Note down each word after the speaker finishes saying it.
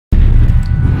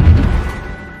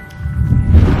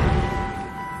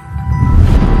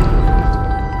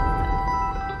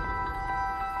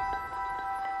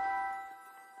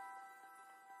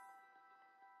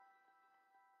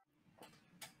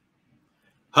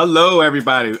Hello,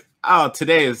 everybody. Oh,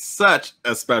 today is such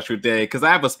a special day because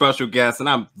I have a special guest, and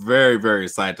I'm very, very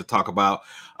excited to talk about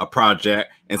a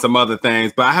project and some other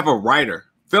things. But I have a writer,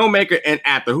 filmmaker, and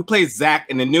actor who plays Zack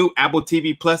in the new Apple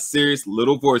TV Plus series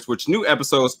Little Voice, which new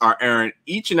episodes are airing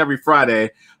each and every Friday.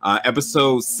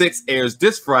 Episode 6 airs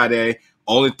this Friday.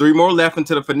 Only 3 more left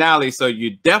until the finale. So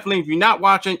you definitely, if you're not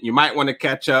watching, you might want to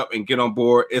catch up and get on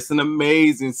board. It's an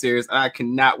amazing series. I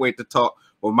cannot wait to talk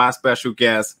with my special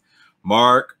guest,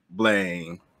 Mark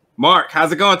Blane. Mark,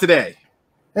 how's it going today?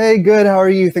 Hey, good. How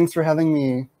are you? Thanks for having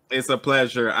me. It's a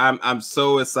pleasure. I'm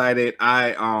so excited.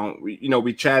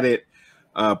 We chatted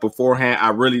beforehand. I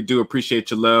really do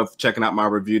appreciate your love checking out my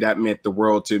review. That meant the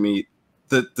world to me.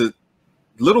 The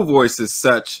Little Voice is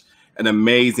such an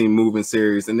amazing moving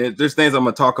series, and there's things I'm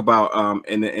gonna talk about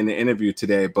in the interview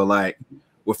today. But like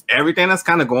with everything that's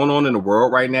kind of going on in the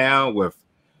world right now, with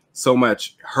so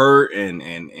much hurt and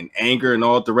anger in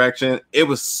all directions, it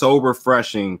was so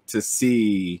refreshing to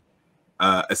see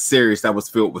a series that was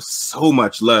filled with so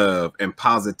much love and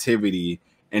positivity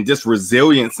and just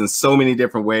resilience in so many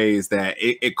different ways that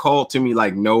it called to me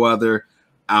like no other.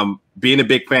 Being a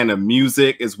big fan of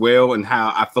music as well, and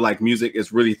how I feel like music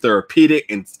is really therapeutic,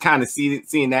 and kind of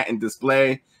seeing that in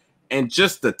display, and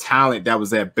just the talent that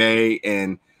was at bay,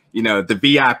 and the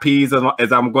VIPs,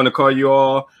 as I'm going to call you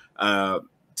all.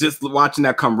 Just watching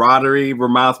that camaraderie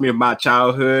reminds me of my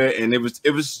childhood, and it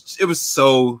was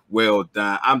so well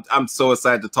done. I'm so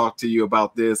excited to talk to you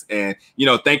about this, and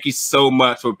thank you so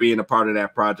much for being a part of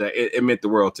that project. It meant the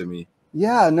world to me.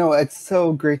 Yeah, no, it's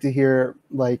so great to hear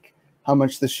like how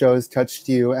much the show has touched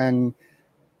you. And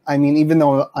I mean, even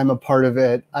though I'm a part of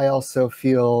it, I also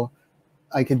feel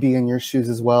I could be in your shoes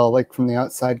as well, like from the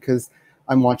outside, because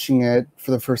I'm watching it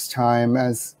for the first time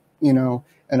as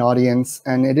an audience,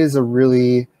 and it is a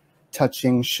really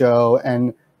touching show,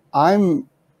 and I'm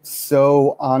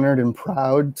so honored and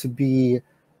proud to be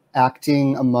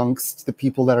acting amongst the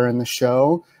people that are in the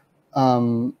show,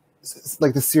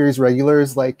 like the series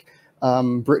regulars, like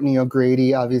Brittany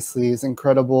O'Grady obviously is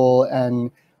incredible, and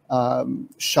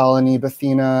Shalini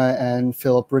Bethina and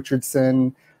Philip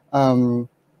Richardson.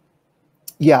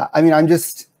 Yeah, I mean,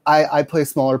 I play a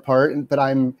smaller part, but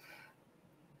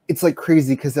it's like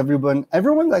crazy because everyone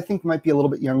I think might be a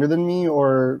little bit younger than me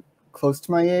or close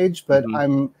to my age, but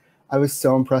I was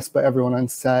so impressed by everyone on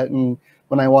set. And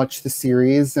when I watch the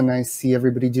series and I see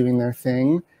everybody doing their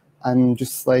thing, I'm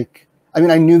just like, I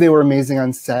mean, I knew they were amazing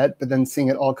on set, but then seeing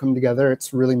it all come together,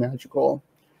 it's really magical.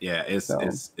 Yeah,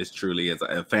 it's truly, as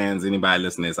fans, anybody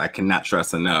listening, I cannot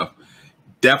stress enough.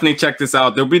 Definitely check this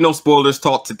out. There'll be no spoilers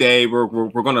talk today. We're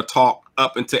going to talk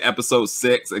up into episode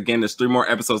 6. Again, there's 3 more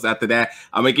episodes after that.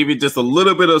 I'm going to give you just a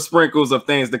little bit of sprinkles of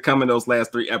things to come in those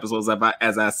last 3 episodes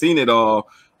as I've seen it all,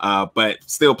 but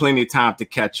still plenty of time to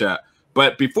catch up.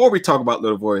 But before we talk about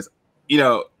Little Voice,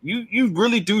 you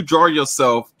really do draw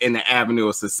yourself in the avenue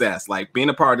of success, like being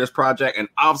a part of this project, and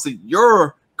obviously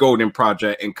your golden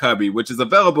project in Cubby, which is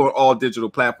available on all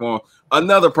digital platforms.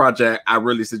 Another project I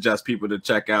really suggest people to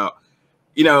check out.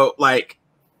 Like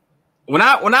when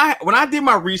I did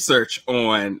my research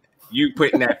on you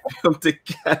putting that film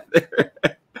together,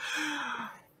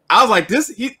 I was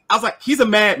like, he's a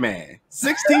madman.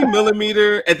 16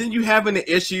 millimeter, and then you having an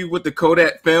issue with the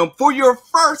Kodak film for your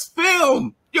first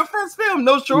film,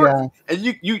 no short, yeah.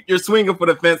 And you're swinging for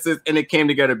the fences, and it came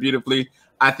together beautifully.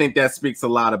 I think that speaks a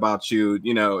lot about you.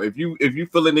 If you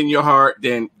feel it in your heart,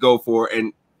 then go for it,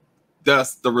 and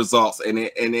thus the results, and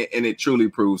it truly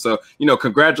proves. So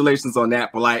congratulations on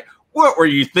that. But like, what were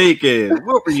you thinking?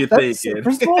 What were you thinking?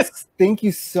 First of all, thank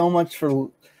you so much for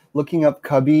looking up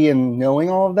Cubby and knowing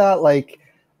all of that. Like,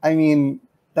 I mean,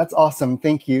 that's awesome.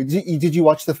 Thank you. Did you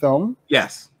watch the film?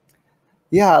 Yes.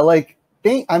 Yeah, like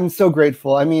I'm so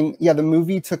grateful. I mean, yeah, the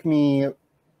movie took me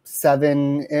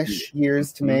 7-ish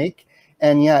years to make.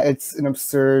 And yeah, it's an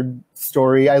absurd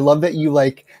story. I love that you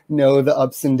like know the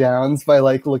ups and downs by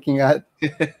like looking at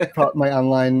my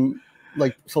online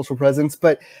like social presence.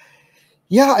 But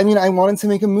yeah, I mean, I wanted to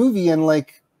make a movie, and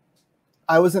like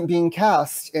I wasn't being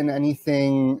cast in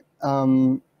anything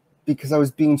because I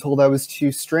was being told I was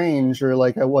too strange, or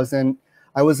like I wasn't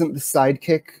the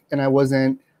sidekick, and I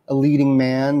wasn't a leading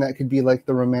man that could be like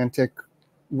the romantic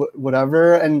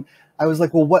whatever. And I was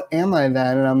like, well, what am I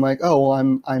then? And I'm like, oh,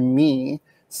 well, I'm me.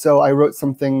 So I wrote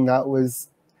something that was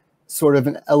sort of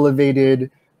an elevated,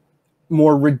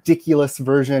 more ridiculous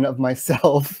version of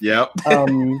myself. Yep.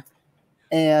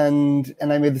 And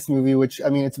I made this movie, which, I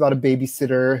mean, it's about a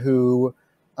babysitter who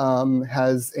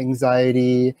has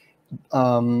anxiety,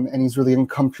 and he's really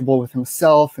uncomfortable with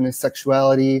himself and his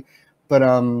sexuality. But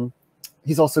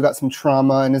he's also got some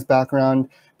trauma in his background.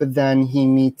 but then he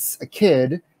meets a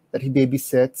kid that he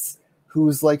babysits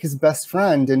who's like his best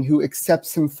friend and who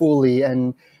accepts him fully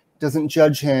and doesn't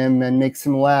judge him and makes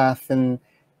him laugh. And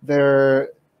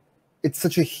it's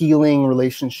such a healing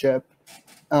relationship.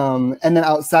 And then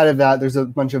outside of that, there's a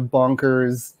bunch of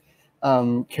bonkers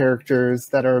characters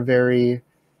that are very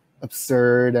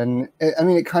absurd. And I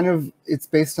mean, it's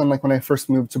based on like when I first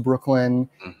moved to Brooklyn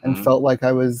and felt like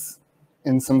I was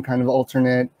in some kind of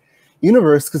alternate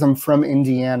universe, because I'm from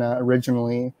Indiana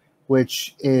originally,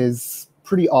 which is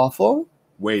pretty awful.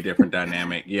 Way different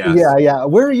dynamic. Yeah. Yeah.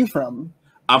 Where are you from?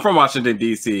 I'm from Washington,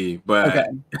 D.C., but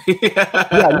okay.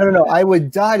 No. I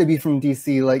would die to be from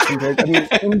D.C. Like, compared, I mean,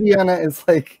 Indiana is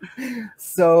like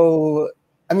so.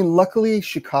 I mean, luckily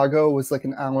Chicago was like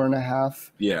an hour and a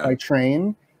half by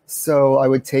train, so I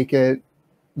would take the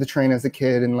train as a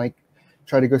kid and like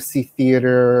try to go see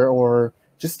theater or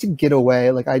just to get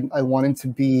away. Like I wanted to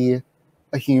be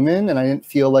a human, and I didn't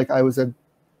feel like I was a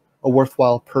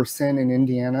worthwhile person in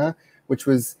Indiana, which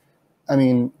was, I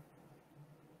mean,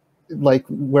 like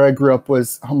where I grew up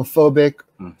was homophobic,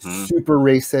 super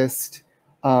racist.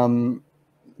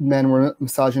 Men were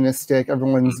misogynistic.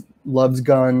 Everyone loves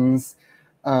guns.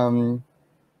 But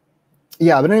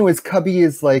anyways, Cubby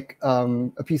is like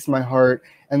a piece of my heart.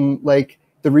 And like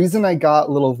the reason I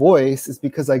got Little Voice is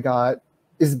because of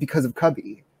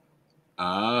Cubby.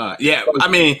 Yeah. I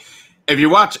mean, if you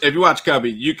watch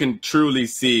Cubby, you can truly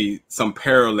see some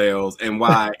parallels and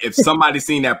why if somebody's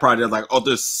seen that project, like, oh,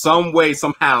 there's some way,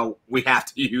 somehow we have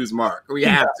to use Mark. We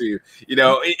have to, you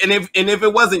know, and if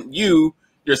it wasn't you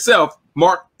yourself,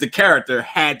 Mark, the character,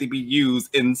 had to be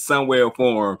used in some way or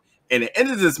form. And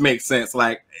it just makes sense,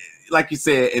 like you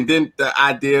said. And then the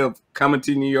idea of coming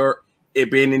to New York, it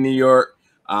being in New York,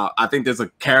 I think there's a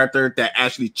character that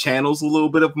actually channels a little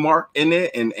bit of Mark in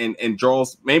it and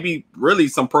draws maybe really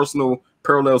some personal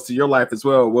parallels to your life as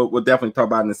well. We'll definitely talk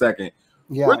about in a second.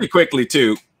 Yeah. Really quickly,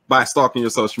 too, by stalking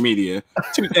your social media,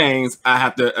 two things I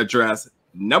have to address.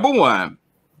 Number one,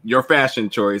 your fashion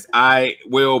choice. I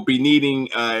will be needing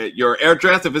your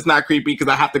address if it's not creepy, because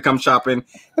I have to come shopping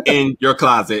in your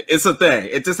closet. It's a thing.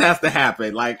 It just has to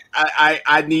happen. Like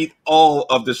I need all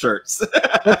of the shirts.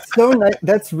 That's so nice.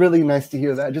 That's really nice to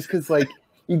hear that. Just because like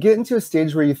you get into a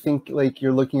stage where you think like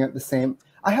you're looking at the same.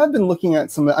 I have been looking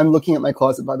at I'm looking at my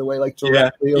closet, by the way, like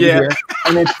directly over here,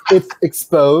 and it's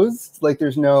exposed. Like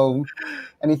there's no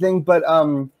anything, but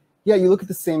yeah, you look at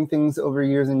the same things over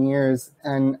years and years,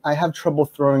 and I have trouble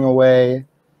throwing away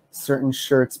certain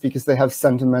shirts because they have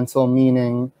sentimental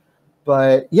meaning.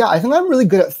 But yeah, I think I'm really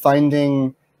good at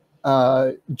finding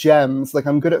gems. Like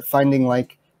I'm good at finding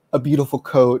like a beautiful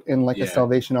coat in like a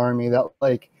Salvation Army that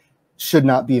like should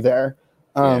not be there.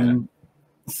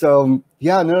 So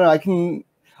yeah, no, I can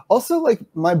also like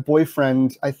my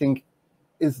boyfriend, I think,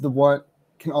 is the one,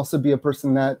 can also be a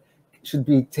person that should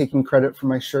be taking credit for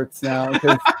my shirts now,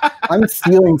 because I'm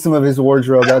stealing some of his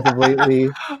wardrobe as of lately.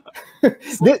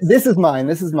 This is mine.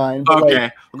 But okay,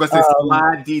 like, I'm gonna say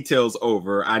slide details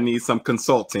over. I need some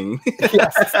consulting.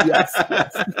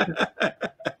 yes.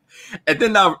 And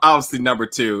then obviously number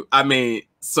two. I mean,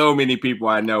 so many people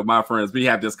I know, my friends, we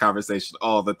have this conversation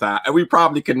all the time, and we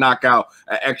probably could knock out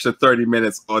an extra 30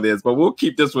 minutes on this, but we'll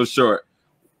keep this one short.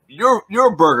 You're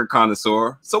a burger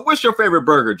connoisseur, so what's your favorite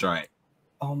burger joint?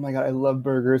 Oh my God, I love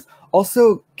burgers.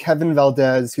 Also, Kevin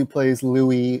Valdez, who plays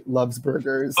Louis, loves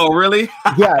burgers. Oh, really?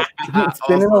 Yeah, it's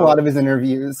been in a lot of his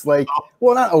interviews. Like,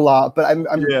 well, not a lot, but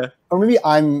or maybe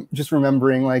I'm just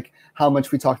remembering like how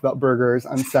much we talked about burgers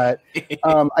on set.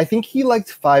 I think he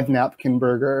liked 5 Napkin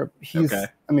Burger. He's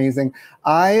amazing.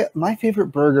 My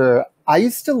favorite burger, I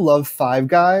used to love Five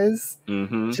Guys,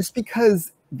 just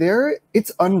because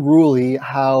it's unruly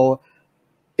how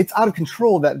it's out of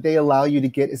control that they allow you to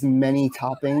get as many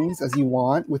toppings as you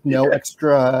want with no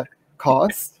extra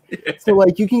cost. So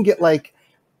like you can get like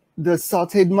the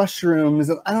sauteed mushrooms,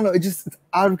 and I don't know, it's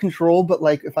out of control. But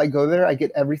like if I go there, I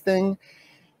get everything.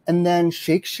 And then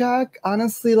Shake Shack,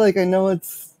 honestly, like I know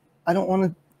I don't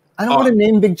want to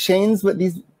name big chains, but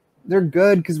they're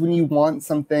good because when you want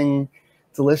something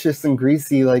delicious and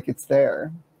greasy, like it's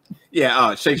there.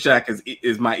 Yeah, Shake Shack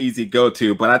is my easy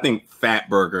go-to, but I think Fat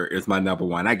Burger is my number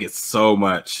one. I get so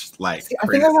much like. I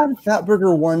think I had Fat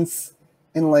Burger once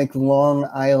in like Long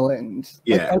Island.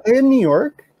 Yeah, like, are they in New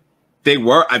York? They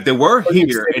were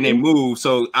here and they moved,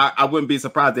 so I wouldn't be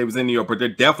surprised they was in New York, but they're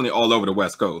definitely all over the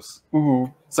West Coast.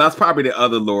 So that's probably the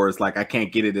other lures. Like I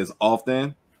can't get it as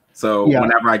often. So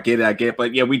whenever I get it.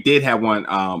 But yeah, we did have one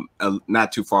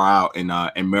not too far out in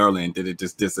Maryland that it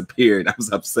just disappeared. I was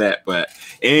upset. But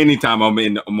anytime I'm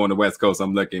on the West Coast,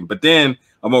 I'm looking. But then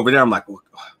I'm over there, I'm like,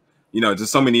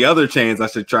 just so many other chains I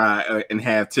should try and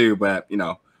have too. But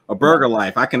a burger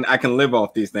life, I can live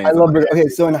off these things. I love burger. Okay,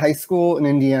 so in high school in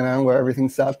Indiana, where everything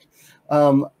sucked,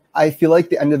 I feel like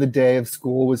the end of the day of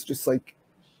school was just like,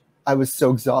 I was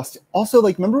so exhausted. Also,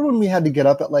 like, remember when we had to get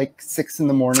up at like 6 a.m.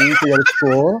 to go to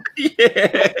school?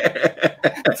 Yeah.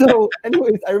 So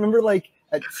anyways, I remember like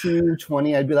at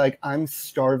 2:20, I'd be like, I'm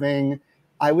starving.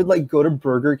 I would like go to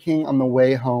Burger King on the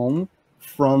way home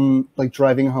from like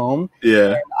driving home.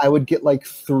 Yeah. I would get like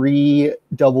 3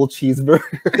 double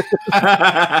cheeseburgers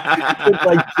with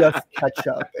like just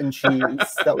ketchup and cheese.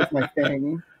 That was my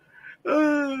thing.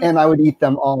 And I would eat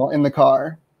them all in the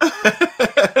car.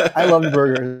 I love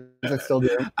burgers. I still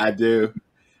do. I do.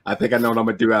 I think I know what I'm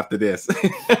gonna do after this.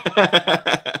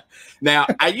 Now,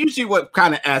 I usually would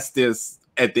kind of ask this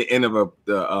at the end of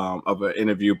an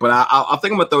interview, but I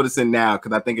think I'm gonna throw this in now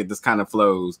because I think it just kind of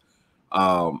flows.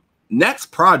 Next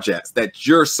projects that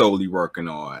you're solely working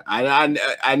on.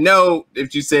 I know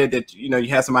if you said that you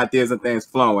had some ideas and things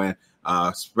flowing,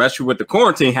 especially with the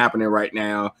quarantine happening right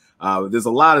now. There's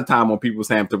a lot of time on people's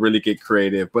hands to really get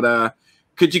creative, but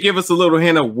could you give us a little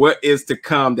hint of what is to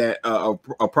come, that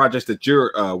a project that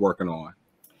you're working on?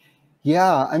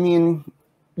 Yeah, I mean,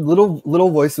 Little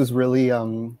Voice was really, I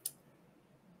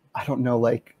don't know,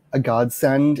 like a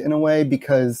godsend in a way,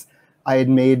 because I had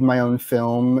made my own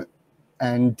film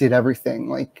and did everything.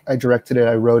 Like I directed it,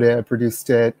 I wrote it, I produced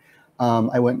it.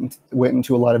 I went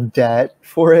into a lot of debt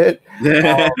for it.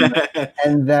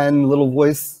 And then Little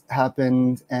Voice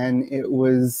happened, and it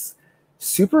was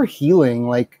super healing.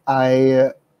 Like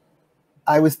I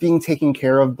was being taken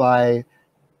care of by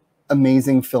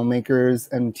amazing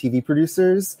filmmakers and TV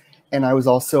producers, and I was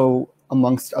also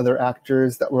amongst other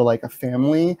actors that were like a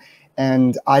family,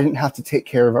 and I didn't have to take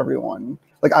care of everyone.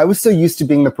 Like I was so used to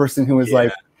being the person who was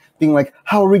like being like,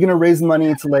 how are we gonna raise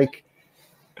money to like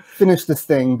finish this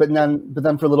thing? But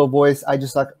then for Little Voice, I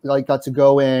just like got to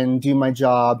go in, do my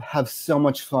job, have so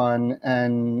much fun,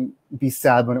 and be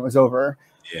sad when it was over.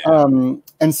 And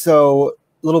so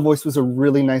Little Voice was a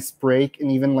really nice break.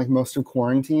 And even like most of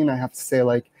quarantine, I have to say,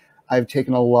 like, I've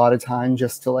taken a lot of time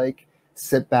just to like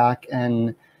sit back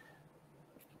and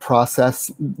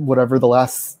process whatever the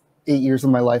last 8 years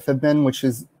of my life have been, which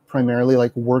is primarily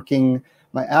like working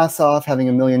my ass off, having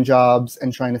a million jobs,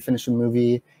 and trying to finish a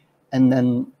movie, and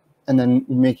then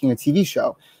making a TV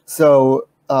show. So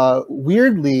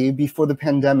weirdly, before the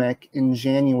pandemic in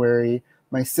January,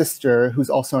 my sister, who's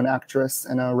also an actress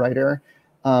and a writer,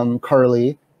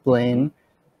 Carly Blane,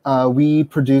 we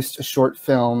produced a short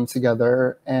film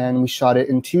together, and we shot it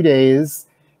in 2 days.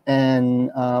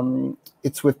 And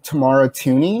it's with Tamara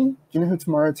Tooney. Do you know who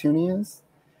Tamara Tooney is?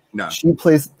 No. She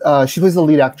plays the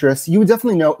lead actress. You would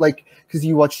definitely know, like, because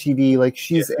you watch TV. Like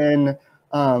she's in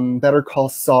Better Call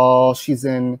Saul. She's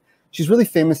really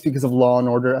famous because of Law and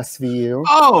Order SVU.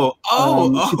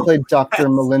 She played Dr.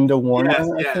 Melinda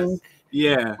Warner, I think.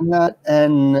 Yeah.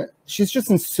 And she's just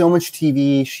in so much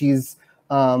TV. She's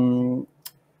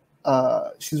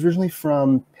originally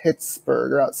from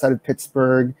Pittsburgh, or outside of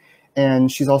Pittsburgh,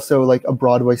 and she's also like a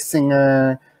Broadway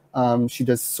singer. She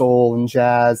does soul and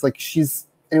jazz. Like she's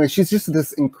just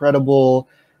this incredible,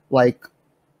 like,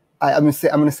 I'm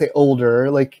gonna say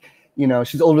older, like,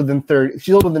 she's older than 30.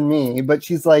 She's older than me, but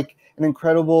she's like an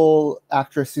incredible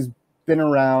actress who's been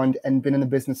around and been in the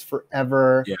business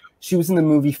forever. Yeah. She was in the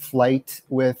movie Flight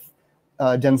with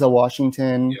Denzel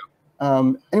Washington.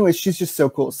 Yeah. Anyway, she's just so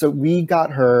cool. So we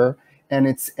got her, and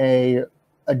it's a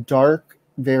dark,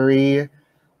 very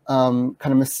kind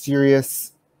of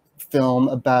mysterious film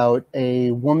about a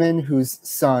woman whose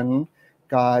son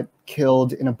got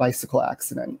killed in a bicycle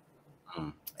accident.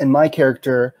 And my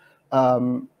character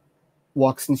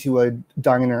walks into a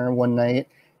diner one night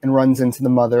and runs into the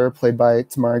mother, played by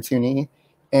Tamara Tooney,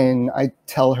 and I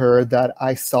tell her that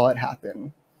I saw it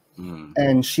happen.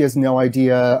 And she has no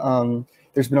idea.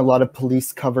 There's been a lot of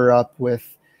police cover up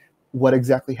with what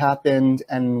exactly happened,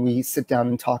 and we sit down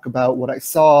and talk about what I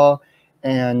saw,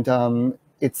 and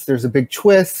there's a big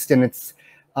twist, and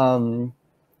I'm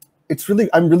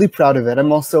really proud of it.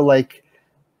 I'm also like,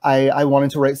 I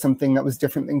wanted to write something that was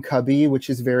different than Cubby, which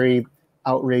is very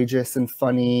outrageous and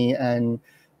funny and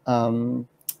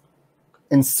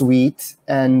sweet.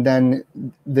 And then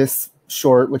this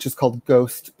short, which is called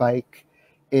Ghost Bike,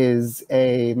 is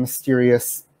a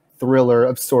mysterious thriller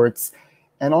of sorts.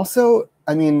 And also,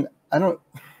 I mean, I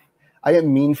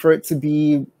didn't mean for it to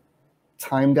be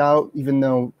timed out, even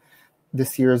though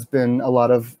this year has been a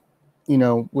lot of,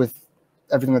 with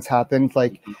everything that's happened,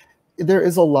 like there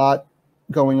is a lot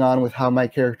going on with how my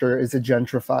character is a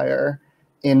gentrifier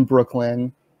in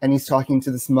Brooklyn, and he's talking to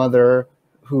this mother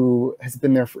who has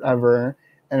been there forever,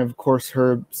 and of course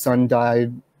her son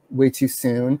died way too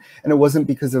soon, and it wasn't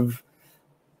because of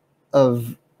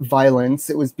violence.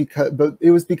 It was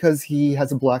because he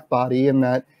has a Black body and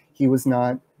that he was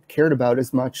not cared about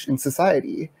as much in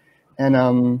society,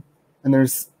 and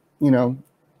there's, you know,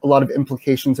 a lot of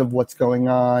implications of what's going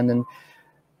on. And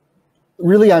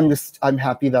really, I'm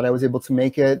happy that I was able to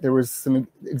make it. There was some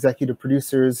executive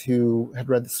producers who had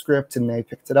read the script and they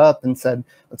picked it up and said,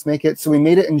 let's make it. So we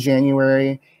made it in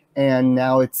January, and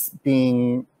now it's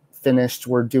being finished.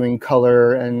 We're doing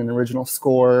color and an original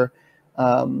score.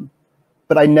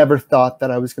 But I never thought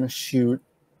that I was going to shoot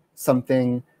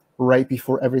something right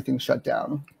before everything shut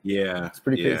down. Yeah. It's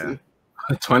pretty crazy.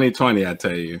 2020, I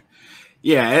tell you.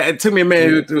 Yeah, it took me a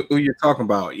minute who you're talking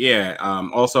about. Yeah.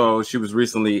 Also, she was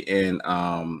recently in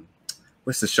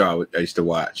what's the show I used to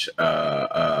watch?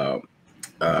 I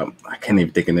can't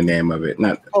even think of the name of it.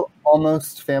 Not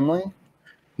Almost Family.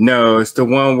 No, it's the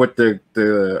one with the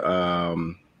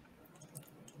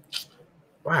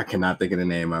I cannot think of the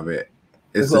name of it.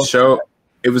 It's the show.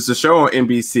 It was the show on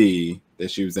NBC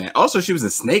that she was in. Also, she was in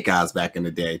Snake Eyes back in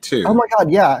the day too. Oh my God,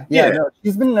 yeah. No,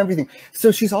 she's been in everything.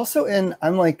 So she's also in.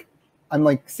 I'm like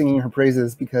singing her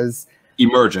praises because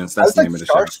Emergence. That's the name of the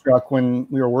show. I was starstruck when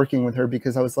we were working with her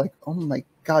because I was like, oh my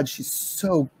God, she's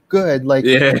so good. Like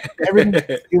everything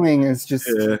she's doing is just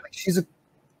like, she's a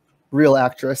real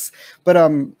actress.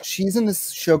 But she's in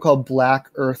this show called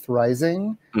Black Earth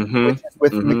Rising, which is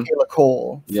with Michaela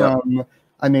Cole from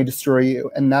I May Destroy You,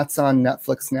 and that's on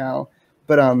Netflix now.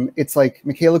 But it's like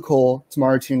Michaela Cole,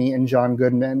 Tamara Tooney, and John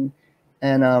Goodman,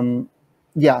 and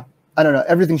yeah, I don't know.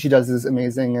 Everything she does is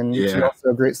amazing, and she's also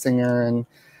a great singer. And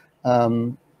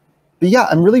but yeah,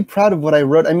 I'm really proud of what I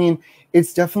wrote. I mean,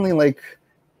 it's definitely like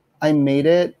I made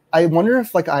it. I wonder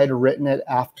if like I had written it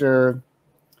after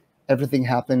everything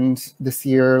happened this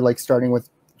year, like starting with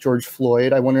George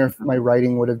Floyd. I wonder if my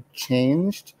writing would have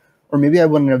changed, or maybe I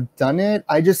wouldn't have done it.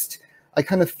 I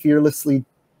kind of fearlessly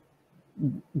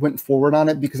went forward on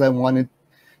it because I wanted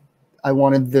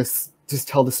this to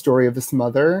tell the story of this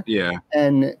mother. Yeah.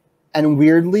 And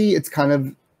weirdly, it's kind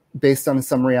of based on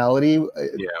some reality.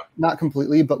 Yeah. Not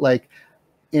completely, but like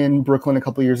in Brooklyn a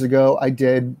couple years ago, I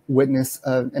did witness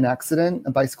an accident,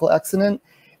 a bicycle accident,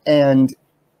 and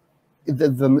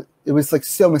it was like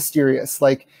so mysterious.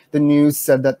 Like the news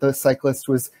said that the cyclist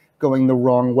was going the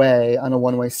wrong way on a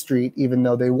one-way street, even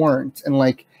though they weren't. And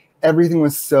like everything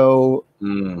was so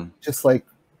just like,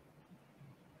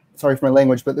 sorry for my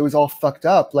language, but it was all fucked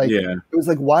up. Like it was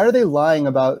like, why are they lying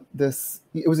about this?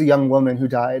 It was a young woman who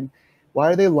died. Why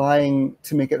are they lying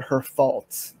to make it her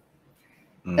fault?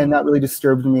 And that really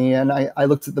disturbed me. And I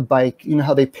looked at the bike. You know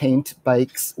how they paint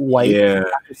bikes white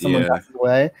after someone passes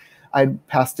away? I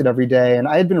passed it every day, and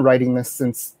I had been writing this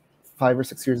since 5 or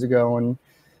 6 years ago.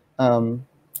 And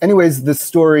anyways, the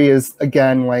story is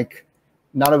again like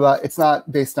it's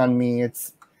not based on me.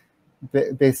 It's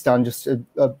based on just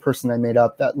a person I made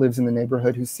up that lives in the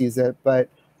neighborhood who sees it. But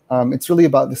it's really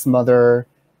about this mother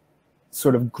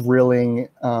sort of grilling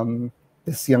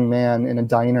this young man in a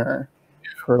diner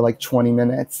for like 20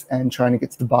 minutes and trying to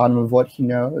get to the bottom of what he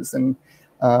knows. And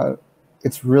I'm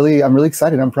really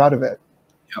excited. I'm proud of it.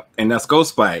 Yep. And that's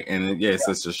Ghost Bite. And yes,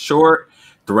 it's a short,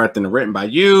 directed and written by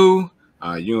you.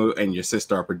 You and your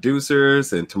sister are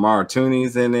producers, and Tamara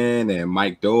Tooney's in it, and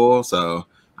Mike Dole. So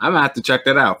I'm gonna have to check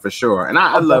that out for sure. And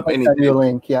I love anything.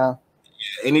 Link,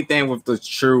 anything with the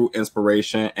true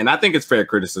inspiration. And I think it's fair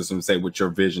criticism to say what your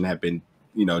vision had been,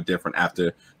 different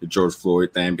after the George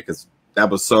Floyd thing, because that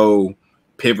was so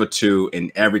pivotal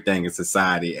in everything in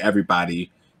society. Everybody,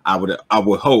 I would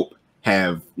hope,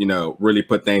 have really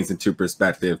put things into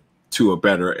perspective to a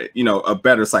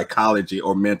better psychology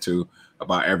or mental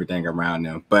about everything around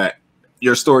them. But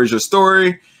your story is your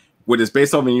story. What is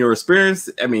based on your experience,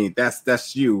 I mean,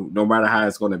 that's you, no matter how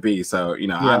it's going to be. So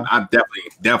I'm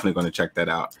definitely going to check that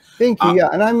out. Thank you.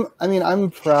 And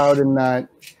I'm proud in that,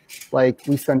 like,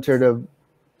 we centered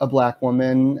a Black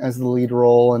woman as the lead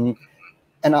role, and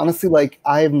honestly, like,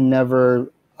 I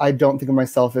don't think of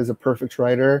myself as a perfect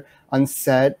writer. On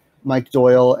set, Mike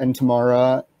Doyle and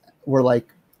Tamara were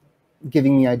like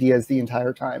giving me ideas the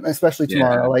entire time, especially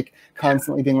Tamara, like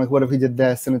constantly being like, what if we did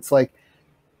this? And it's like,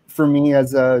 for me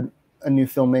as a new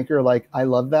filmmaker, like, I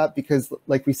love that, because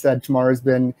like we said, Tamara's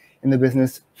been in the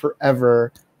business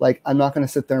forever. Like, I'm not going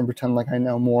to sit there and pretend like I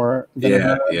know more than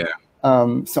her.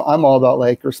 So I'm all about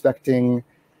like respecting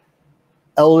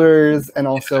elders, and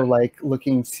also like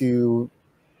looking to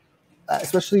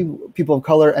especially people of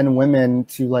color and women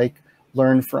to like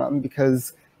learn from,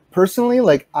 because personally,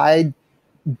 like, I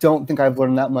don't think I've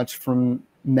learned that much from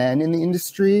men in the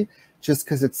industry, just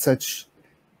because it's such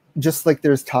just like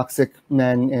there's toxic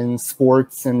men in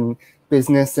sports and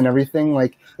business and everything,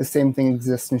 like the same thing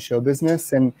exists in show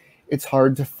business. And it's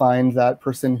hard to find that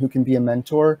person who can be a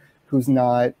mentor, who's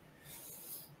not,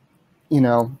 you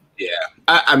know. Yeah.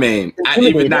 I mean,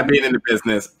 even not being in the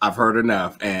business, I've heard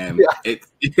enough. And it's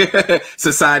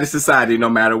society, no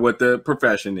matter what the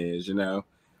profession is, you know,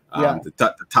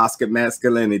 the toxic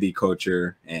masculinity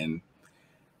culture. And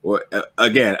well,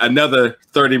 again, another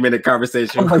 30-minute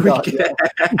conversation. Oh my God,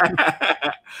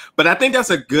 But I think that's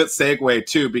a good segue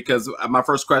too, because my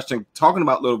first question talking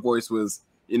about Little Voice was,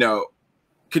 you know,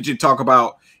 could you talk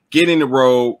about getting the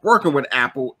role, working with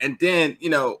Apple, and then, you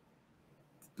know,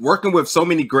 working with so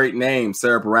many great names,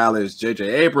 Sarah Bareilles, J.J.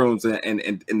 Abrams,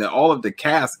 and all of the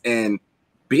cast, and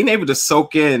being able to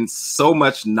soak in so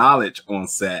much knowledge on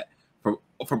set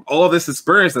from all this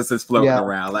experience that's just floating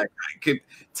around. Like,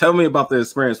 tell me about the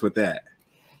experience with that.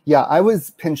 Yeah, I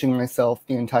was pinching myself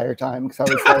the entire time because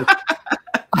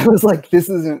I was like, is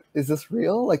this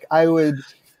real? Like I'd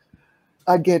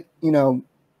get, you know,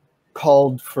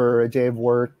 called for a day of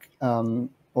work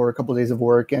or a couple of days of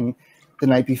work, and the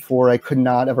night before I could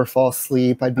not ever fall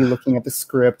asleep. I'd be looking at the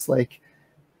script like,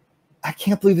 I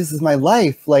can't believe this is my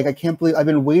life. Like, I can't believe I've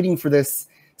been waiting for this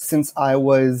since I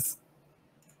was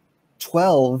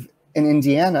 12 in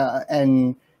Indiana,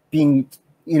 and being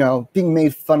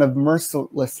made fun of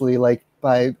mercilessly, like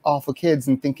by awful kids,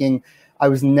 and thinking I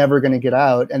was never going to get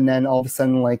out. And then all of a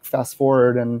sudden, like, fast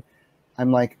forward, and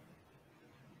I'm like,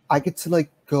 I get to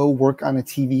like go work on a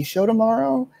TV show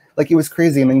tomorrow. Like, it was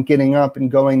crazy. And then getting up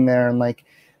and going there and like,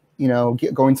 you know,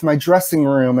 going to my dressing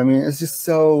room. I mean, it's just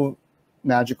so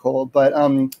magical. But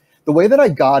the way that I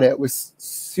got it was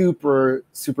super,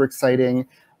 super exciting.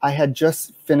 I had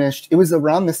just finished, it was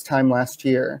around this time last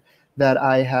year that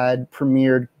I had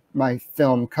premiered my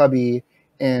film Cubby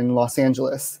in Los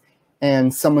Angeles.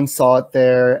 And someone saw it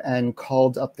there and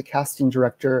called up the casting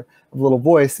director of Little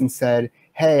Voice and said,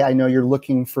 hey, I know you're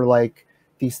looking for like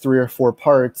these 3 or 4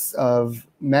 parts of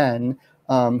men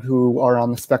who are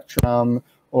on the spectrum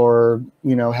or,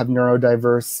 you know, have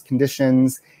neurodiverse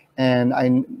conditions.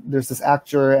 And there's this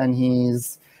actor, and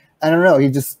I don't know, he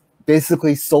just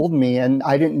basically sold me, and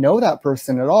I didn't know that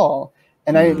person at all.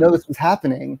 And I didn't know this was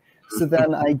happening. So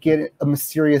then I get a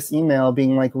mysterious email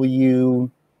being like, will you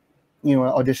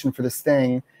audition for this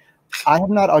thing? I have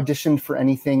not auditioned for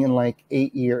anything in like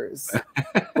 8 years.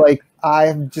 Like,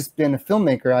 I've just been a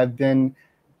filmmaker.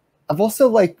 I've also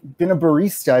like been a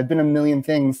barista. I've been a million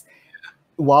things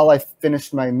while I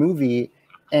finished my movie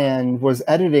and was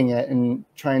editing it and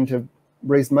trying to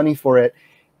raise money for it.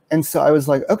 And so I was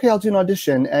like, okay, I'll do an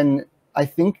audition. And I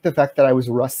think the fact that I was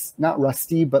not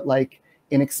rusty, but like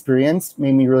inexperienced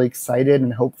made me really excited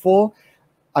and hopeful.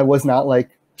 I was not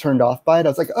like turned off by it. I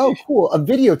was like, oh, cool, a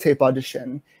videotape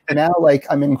audition. Now, like,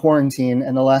 I'm in quarantine,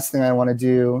 and the last thing I want to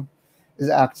do is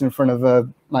act in front of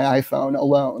my iPhone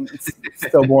alone. It's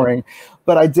so boring.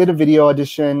 But I did a video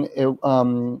audition.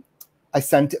 I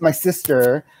sent it. My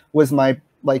sister was my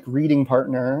like reading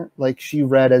partner. Like, she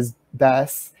read as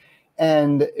Bess,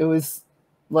 and it was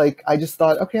like, I just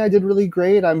thought, okay, I did really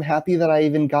great. I'm happy that I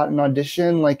even got an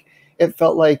audition. Like, it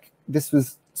felt like this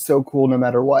was so cool no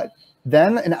matter what.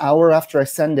 Then an hour after I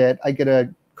send it, I get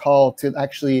a call to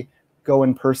actually go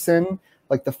in person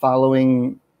like the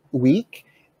following week.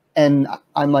 And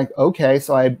I'm like, okay.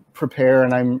 So I prepare,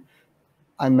 and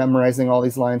I'm memorizing all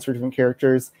these lines for different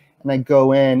characters. And I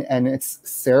go in, and it's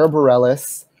Sarah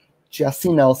Bareilles,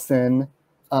 Jesse Nelson,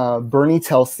 Bernie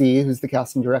Telsey, who's the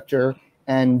casting director,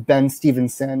 and Ben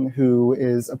Stevenson, who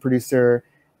is a producer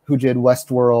who did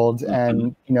Westworld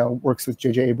and, you know, works with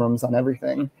J.J. Abrams on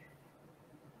everything.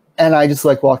 And I just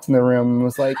like walked in the room and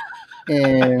was like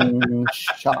in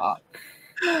shock,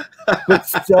 but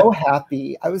so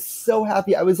happy. I was so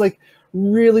happy. I was like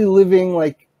really living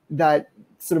like that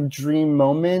sort of dream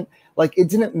moment. Like, it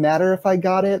didn't matter if I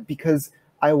got it, because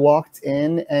I walked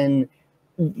in, and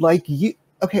like,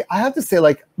 okay, I have to say,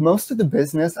 like, most of the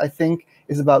business, I think,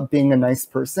 is about being a nice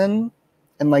person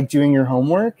and like doing your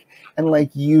homework, and like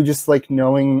you just like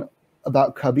knowing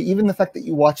about Cubby, even the fact that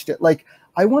you watched it. Like,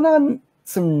 I went on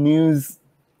some news,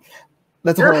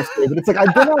 that's a whole other story, but it's like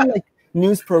I've been on like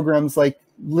news programs, like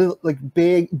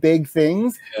big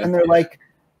things, and they're like,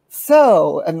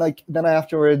 so, and like then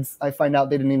afterwards I find out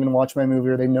they didn't even watch my movie,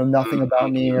 or they know nothing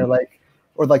about me, or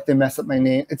like they mess up my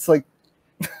name. It's like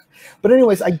but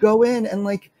anyways, I go in, and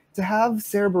like to have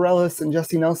Sarah Bareilles and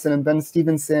Jesse Nelson and Ben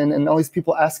Stevenson and all these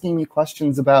people asking me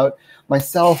questions about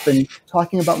myself and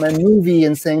talking about my movie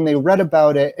and saying they read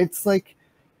about it, it's like,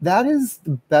 that is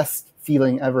the best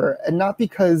feeling ever. And not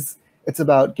because it's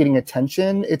about getting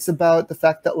attention, it's about the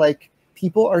fact that like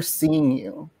people are seeing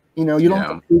you. You know, you don't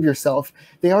have to prove yourself.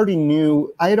 They already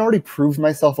knew. I had already proved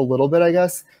myself a little bit, I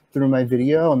guess, through my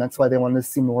video, and that's why they wanted to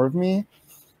see more of me.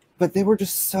 But they were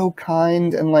just so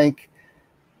kind, and like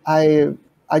I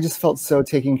just felt so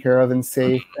taken care of and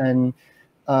safe. And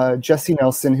Jessie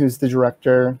Nelson, who's the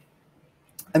director,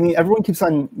 I mean, everyone keeps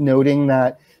on noting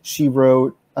that she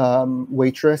wrote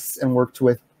Waitress and worked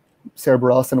with Sarah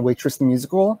Bareilles in Waitress the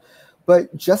musical,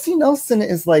 but Jessie Nelson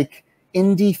is like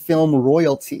indie film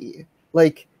royalty.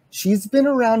 Like, she's been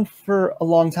around for a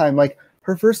long time. Like,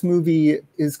 her first movie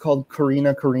is called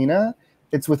Karina Karina.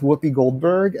 It's with Whoopi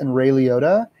Goldberg and Ray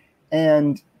Liotta,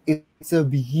 and it's a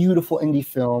beautiful indie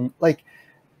film. Like,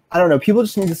 I don't know, people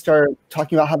just need to start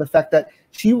talking about how the fact that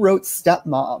she wrote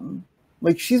Stepmom.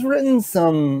 Like, she's written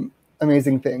some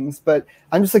amazing things, but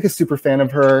I'm just like a super fan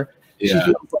of her. Yeah. She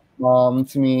feels like mom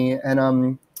to me.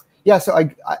 And yeah, so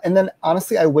and then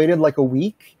honestly, I waited like a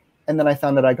week, and then I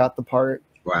found that I got the part.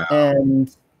 Wow. And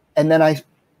then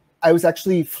I was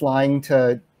actually flying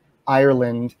to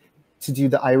Ireland to do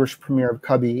the Irish premiere of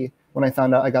Cubby when I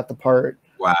found out I got the part.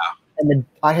 Wow. And then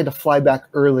I had to fly back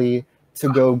early to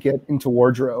go get into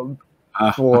wardrobe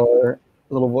for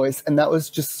Little Voice. And that was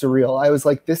just surreal. I was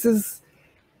like, this is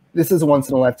a once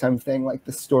in a lifetime thing. Like,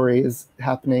 the story is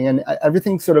happening, and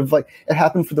everything sort of like, it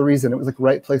happened for the reason. It was like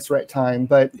right place, right time.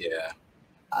 But yeah,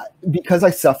 because I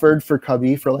suffered for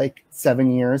Cubby for like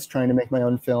 7 years trying to make my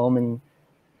own film and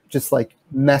just like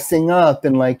messing up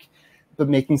and like, but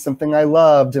making something I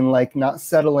loved and like not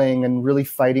settling and really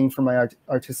fighting for my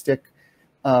artistic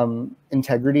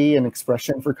integrity and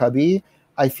expression for Cubby,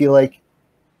 I feel like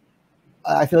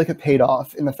it paid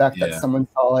off in the fact that someone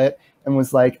saw it and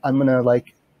was like, I'm gonna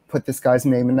like put this guy's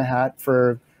name in the hat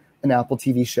for an Apple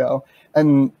TV show.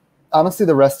 And honestly,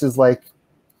 the rest is like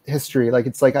history. Like,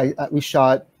 it's like we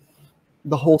shot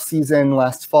the whole season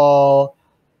last fall.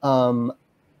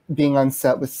 Being on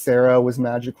set with Sarah was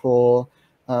magical.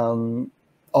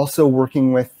 Also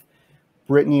working with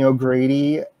Brittany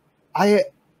O'Grady. I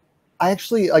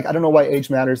actually, like, I don't know why age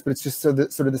matters, but it's just sort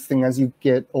of this thing as you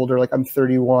get older. Like, I'm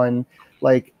 31.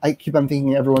 Like, I keep on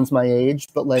thinking everyone's my age,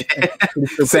 but like,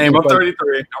 sure same. I'm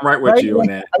 33. I'm right with you on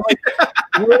that. I'm like,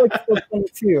 we're like still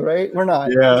 22, right? We're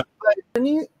not. Yeah. But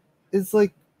Brittany is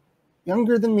like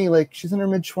younger than me. Like, she's in her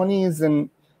mid 20s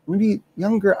and maybe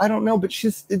younger. I don't know, but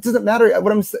it doesn't matter.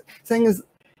 What I'm saying is,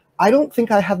 I don't think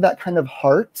I have that kind of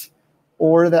heart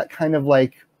or that kind of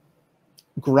like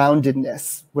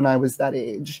groundedness when I was that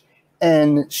age.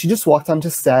 And she just walked onto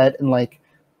set and like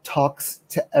talks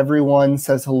to everyone,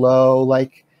 says hello.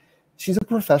 Like, she's a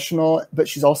professional, but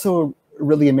she's also a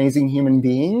really amazing human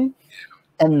being.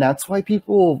 And that's why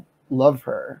people love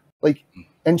her. Like,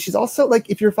 and she's also like,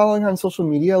 if you're following her on social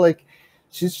media, like,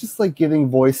 she's just like giving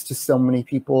voice to so many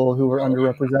people who are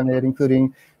underrepresented,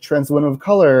 including trans women of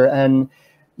color. And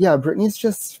yeah, Brittany's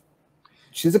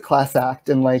she's a class act,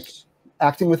 and like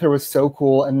acting with her was so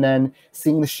cool. And then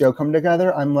seeing the show come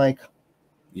together, I'm like,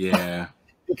 yeah,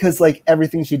 because like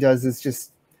everything she does is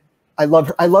just, I love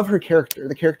her. I love her character.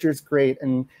 The character is great.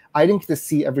 And I didn't get to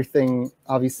see everything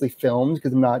obviously filmed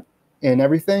because I'm not in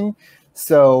everything.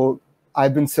 So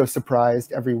I've been so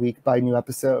surprised every week by new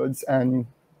episodes. And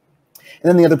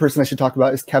then the other person I should talk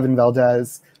about is Kevin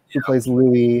Valdez, who plays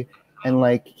Louis. And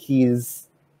like,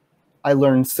 I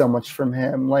learned so much from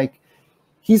him. Like,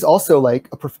 he's also like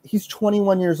he's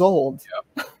 21 years old.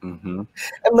 Yep. Mm-hmm.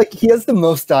 And like, he has the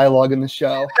most dialogue in the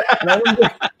show. And I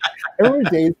remember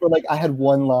days where like I had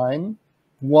one line,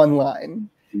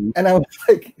 and I was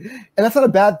like, and that's not a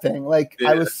bad thing. Like,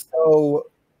 I was so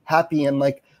happy, and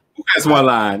like, who has one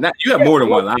line? You have more than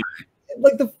one line.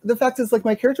 Like, the fact is, like,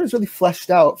 my character is really fleshed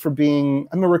out for being,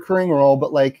 I'm a recurring role,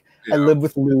 but like I live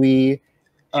with Louis,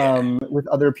 with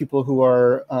other people who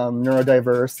are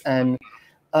neurodiverse, and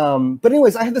but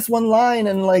anyways, I had this one line,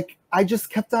 and like I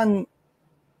just kept on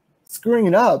screwing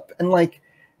it up, and like,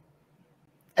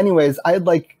 anyways,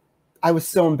 I was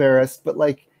so embarrassed, but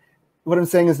like, what I'm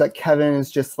saying is that Kevin is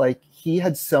just like, he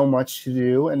had so much to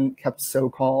do and kept so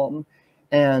calm.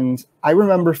 And I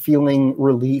remember feeling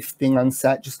relief being on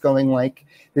set, just going like,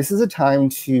 this is a time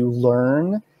to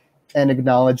learn and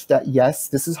acknowledge that, yes,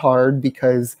 this is hard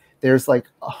because there's like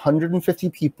 150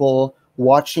 people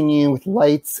watching you with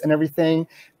lights and everything.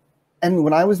 And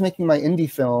when I was making my indie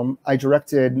film, I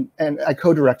directed and I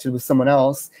co-directed with someone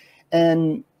else,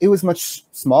 and it was much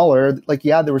smaller. Like,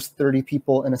 yeah, there was 30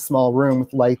 people in a small room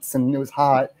with lights and it was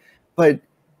hot, but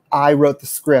I wrote the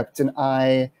script, and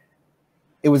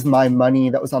it was my money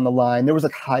that was on the line. There was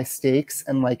like high stakes,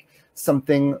 and like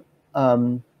something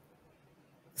allowed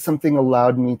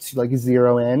me to like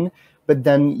zero in. But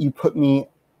then you put me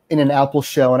in an Apple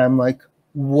show, and I'm like,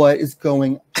 what is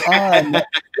going on? Like,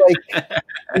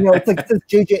 you know, it's like it says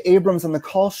J.J. Abrams on the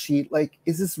call sheet. Like,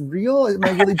 is this real? Am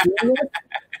I really doing it?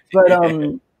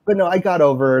 But no, I got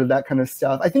over that kind of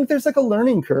stuff. I think there's like a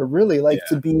learning curve, really, like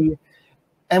to be,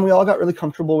 and we all got really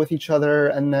comfortable with each other.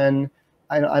 And then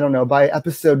I don't know, by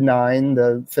episode 9,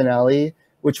 the finale,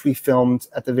 which we filmed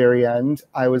at the very end,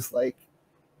 I was like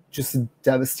just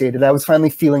devastated. I was finally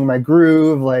feeling my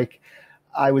groove. Like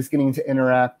I was getting to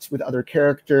interact with other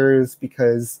characters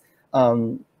because,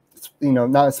 you know,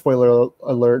 not a spoiler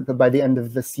alert, but by the end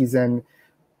of the season,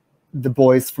 the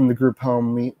boys from the group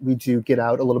home, we do get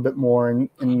out a little bit more and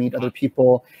meet other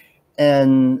people.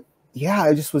 And yeah, I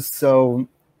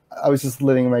was just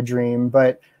living my dream.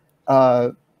 But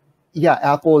yeah,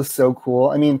 Apple is so cool.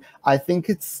 I mean, I think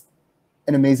it's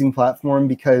an amazing platform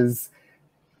because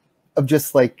of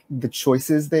just like the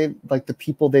choices the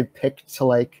people they've picked to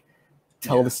like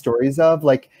tell the stories of.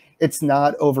 Like it's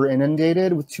not over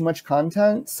inundated with too much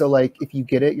content. So like if you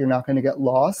get it, you're not going to get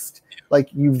lost. Like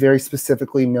you very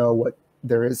specifically know what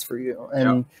there is for you.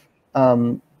 And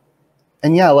and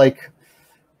yeah, like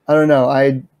I don't know,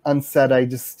 on set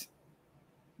the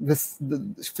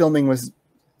filming was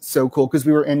so cool because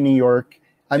we were in New York.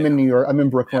 I'm in New York. I'm in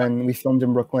Brooklyn. We filmed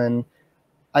in Brooklyn.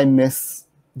 I miss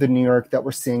the New York that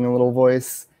we're seeing in Little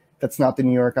Voice. That's not the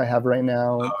New York I have right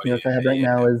now. New York I have right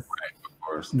now is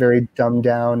very dumbed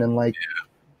down and like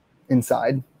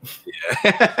inside.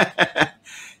 Yeah.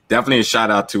 Definitely a shout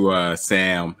out to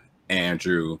Sam,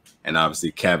 Andrew, and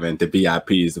obviously Kevin, the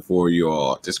VIPs, the four of you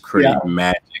all just create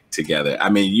magic together. I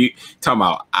mean, you talking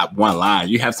about one line.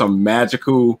 You have some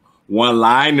magical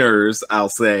one-liners, I'll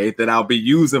say, that I'll be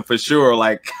using for sure.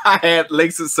 Like I had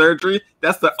LASIK surgery.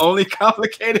 That's the only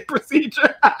complicated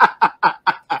procedure.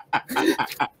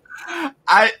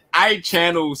 I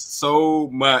channel so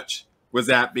much with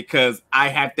that because I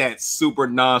have that super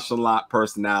nonchalant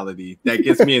personality that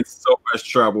gets me in so much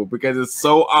trouble because it's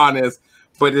so honest,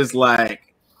 but it's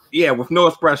like, yeah, with no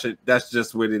expression, that's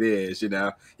just what it is, you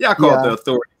know. Yeah, I call it the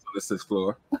authorities on the 6th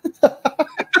floor.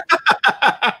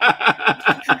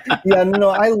 Yeah, no,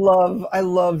 I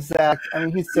love Zack. I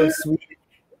mean, he's so sweet.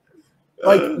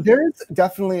 Like there's a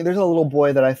little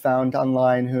boy that I found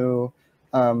online who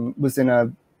was in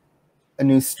a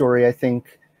news story, I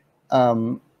think.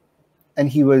 And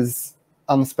he was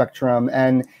on the spectrum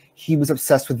and he was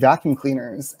obsessed with vacuum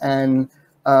cleaners. And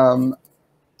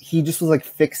he just was like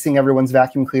fixing everyone's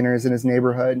vacuum cleaners in his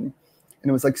neighborhood. And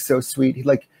it was like so sweet. He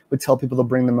like would tell people to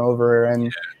bring them over.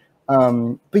 And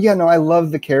but yeah, no, I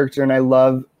love the character and I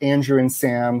love Andrew and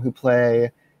Sam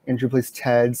Andrew plays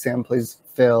Ted, Sam plays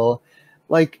Phil.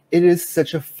 Like it is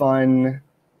such a fun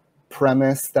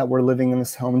premise that we're living in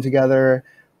this home together.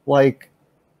 Like,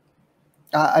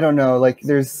 I don't know, like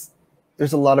there's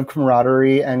a lot of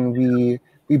camaraderie and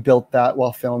we built that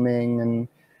while filming.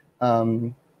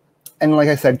 And like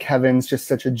I said, Kevin's just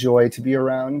such a joy to be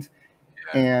around.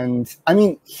 And I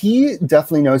mean, he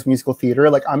definitely knows musical theater.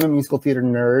 Like I'm a musical theater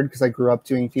nerd because I grew up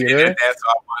doing theater. Yeah, that's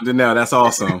all I wanted to know. That's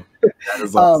awesome. That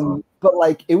is awesome. But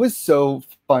like, it was so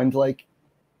fun to like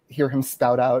hear him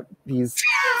spout out these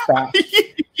facts.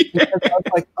 Because I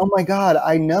was like, oh my God,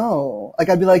 I know. Like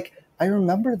I'd be like, I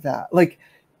remember that. Like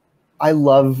I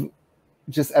love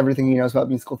just everything he knows about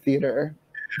musical theater.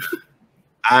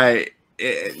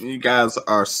 You guys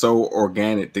are so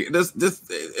organic. This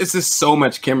it's just so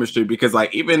much chemistry because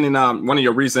like even in one of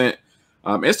your recent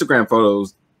Instagram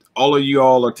photos, all of you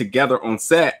all are together on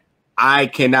set. I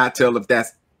cannot tell if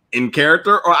that's in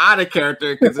character or out of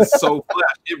character because it's so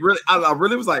flash. It really, I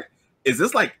really was like, is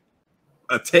this like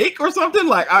a take or something?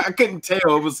 Like I couldn't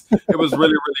tell. It was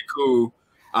really cool.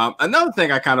 Another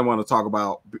thing I kind of want to talk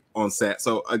about on set.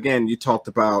 So again, you talked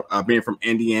about being from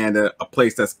Indiana, a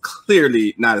place that's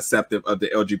clearly not accepting of the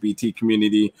LGBT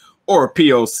community or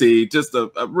POC, just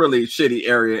a really shitty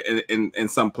area in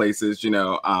some places, you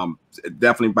know,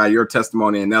 definitely by your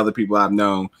testimony and other people I've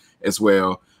known as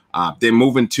well. Then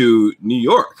moving to New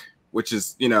York, which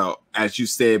is, you know, as you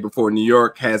said before, New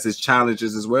York has its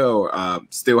challenges as well.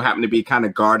 Still happen to be kind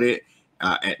of guarded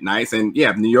at nights. And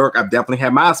yeah, New York, I've definitely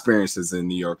had my experiences in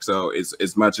New York. So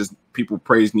as much as people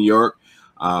praise New York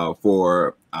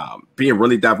for being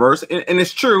really diverse, and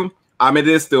it's true, it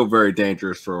is still very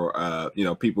dangerous for you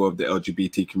know, people of the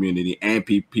LGBT community and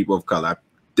people of color. I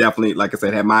definitely, like I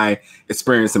said, had my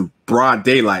experience in broad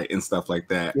daylight and stuff like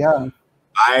that. Yeah,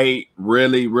 I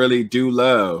really do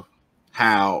love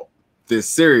how this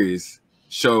series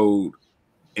showed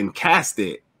and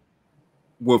casted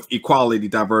with equality,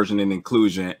 diversion, and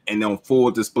inclusion, and on full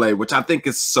display, which I think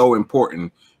is so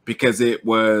important because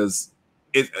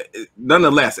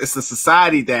nonetheless, it's a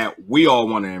society that we all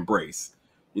want to embrace,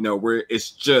 you know, where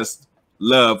it's just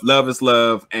love is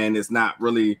love, and it's not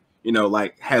really, you know,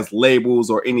 like has labels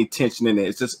or any tension in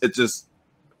it.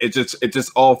 It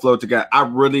just all flowed together. I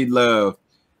really love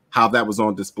how that was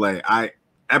on display.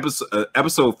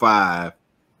 Episode 5,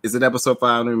 is it episode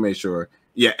 5? Let me make sure.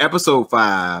 Yeah, episode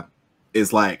 5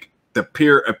 is like the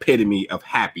pure epitome of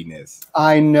happiness.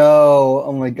 I know.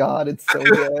 Oh my God, it's so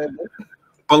good.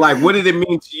 But like, what did it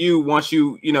mean to you once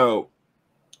you know,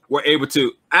 were able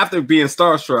to, after being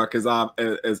starstruck,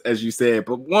 as you said,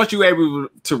 but once you were able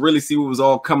to really see what was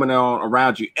all coming on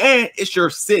around you, and it's your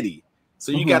city,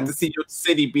 so you got to see your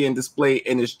city being displayed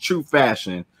in its true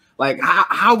fashion. Like,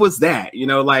 how was that? You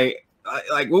know, like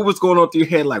what was going on through your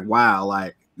head? Like, wow,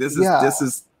 like this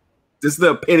is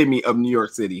the epitome of New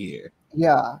York City here.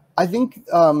 Yeah, I think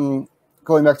going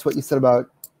back to what you said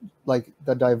about like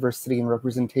the diversity and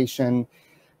representation,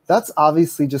 that's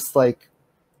obviously just like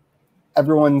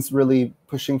everyone's really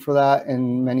pushing for that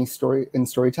in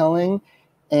storytelling,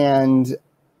 and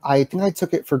I think I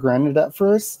took it for granted at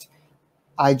first.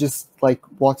 I just like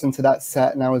walked into that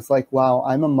set and I was like, wow,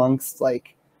 I'm amongst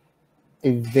like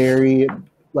a very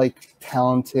like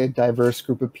talented, diverse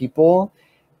group of people.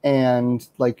 And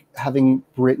like having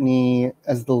Brittany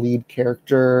as the lead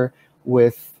character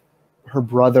with her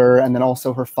brother and then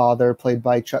also her father played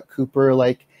by Chuck Cooper,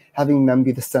 like having them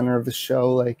be the center of the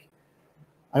show, like,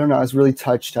 I don't know, I was really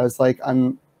touched. I was like,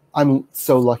 I'm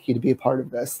so lucky to be a part of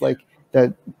this. Like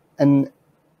that,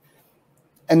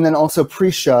 and then also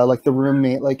Prisha, like the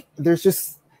roommate, like there's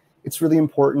just, it's really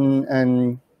important.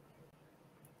 And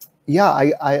yeah,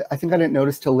 I think I didn't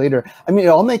notice till later. I mean, it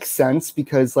all makes sense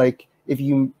because like, if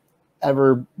you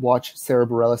ever watch Sarah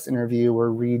Bareilles interview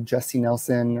or read Jessie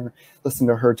Nelson or listen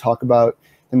to her talk about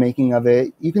the making of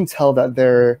it, you can tell that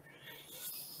their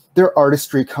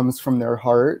artistry comes from their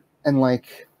heart. And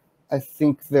like, I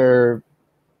think they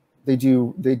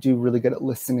do really good at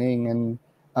listening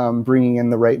and bringing in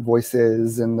the right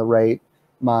voices and the right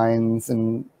minds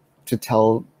and to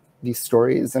tell these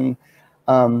stories. And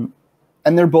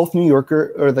they're both New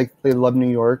Yorker, or like they love New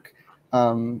York.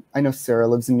 I know Sarah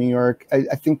lives in New York.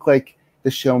 I think like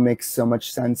the show makes so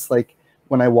much sense. Like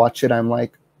when I watch it, I'm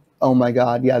like, oh my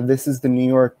God, yeah, this is the New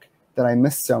York that I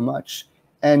miss so much.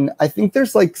 And I think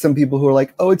there's like some people who are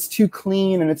like, oh, it's too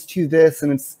clean and it's too this.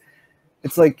 And it's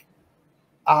like,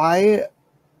 I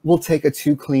will take a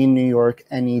too clean New York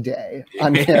any day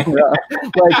on camera.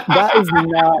 Like that is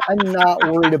not, I'm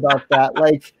not worried about that.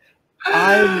 Like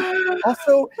I'm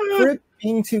also, for it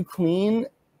being too clean,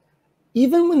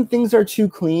 even when things are too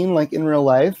clean, like in real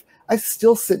life, I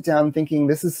still sit down thinking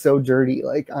this is so dirty.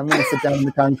 Like I'm gonna sit down in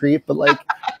the concrete, but like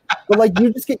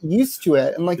you just get used to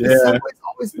it. And like the subway's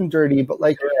always been dirty, but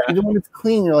like even when it's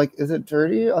clean, you're like, is it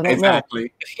dirty? I don't know.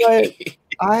 But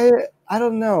I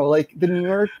don't know. Like the New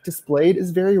York displayed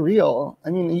is very real. I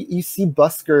mean, you see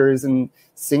buskers and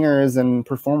singers and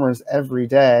performers every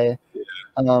day.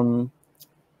 I don't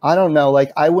know.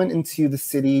 Like I went into the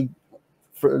city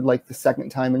for like the second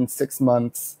time in 6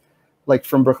 months, like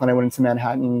from Brooklyn, I went into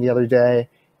Manhattan the other day,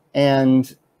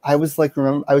 and I was like,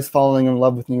 I was falling in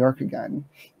love with New York again,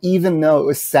 even though it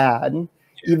was sad,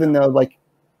 even though like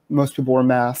most people were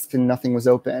masked and nothing was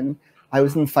open. I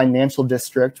was in Financial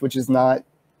District, which is not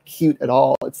cute at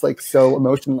all. It's like so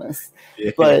emotionless,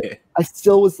 but I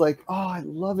still was like, oh, I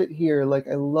love it here. Like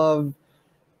I love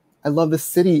the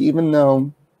city, even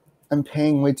though I'm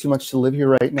paying way too much to live here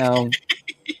right now.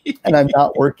 And I'm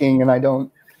not working and I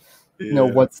don't know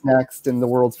what's next and the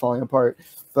world's falling apart.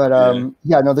 But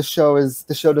no, the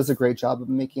show does a great job of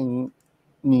making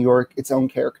New York its own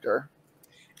character.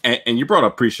 And you brought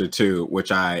up Prisha too,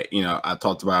 which I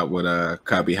talked about with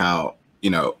Cubby, how,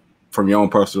 from your own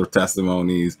personal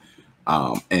testimonies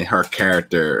and her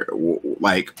character,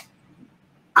 like,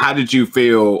 how did you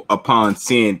feel upon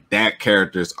seeing that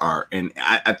character's art? And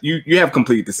you have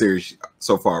completed the series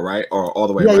so far, right? Or all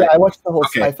the way? Yeah, right? Yeah. I watched the whole.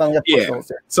 Okay. I finally watched the whole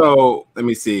series. So let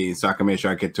me see, so I can make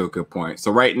sure I get to a good point.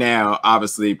 So right now,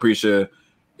 obviously, Prisha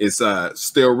is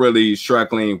still really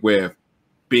struggling with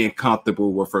being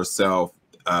comfortable with herself,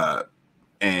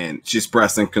 and she's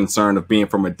expressing concern of being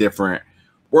from a different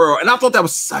world. And I thought that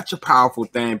was such a powerful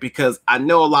thing, because I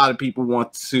know a lot of people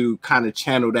want to kind of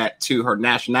channel that to her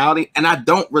nationality, and I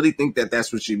don't really think that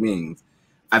that's what she means.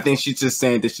 I think she's just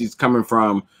saying that she's coming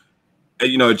from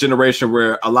a generation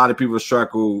where a lot of people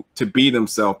struggle to be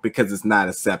themselves because it's not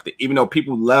accepted. Even though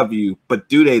people love you, but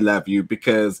do they love you?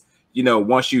 Because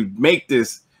once you make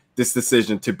this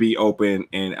decision to be open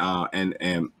and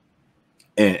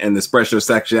express your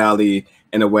sexuality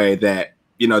in a way that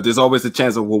there's always a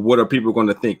chance of, well, what are people going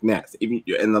to think next? And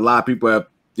a lot of people have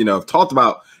talked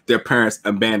about their parents'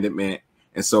 abandonment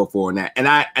and so forth. And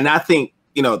I think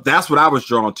you know, that's what I was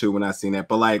drawn to when I seen that.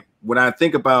 But like when I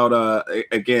think about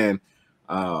again,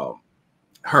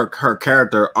 her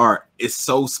character art is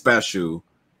so special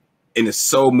and it's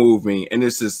so moving. And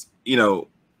it's just, you know,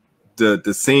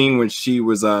 the scene when she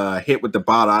was hit with the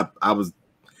bottle, I was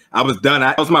done.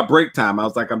 That was my break time. I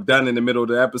was like, I'm done in the middle of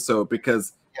the episode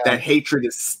because that hatred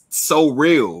is so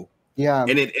real. Yeah.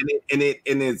 And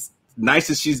it's nice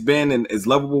as she's been and is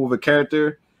lovable with a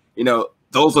character, you know,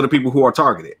 those are the people who are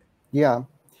targeted. Yeah.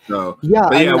 So yeah,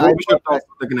 but yeah, I mean, what was your thoughts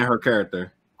looking at her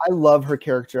character? I love her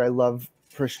character. I love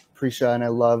Prisha, and I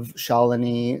love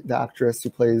Shalini, the actress who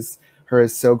plays her,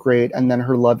 is so great. And then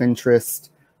her love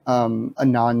interest,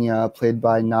 Ananya, played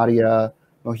by Nadia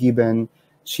Mohibin,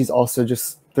 she's also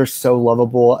just, they're so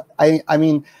lovable. I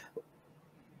mean,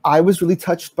 I was really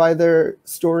touched by their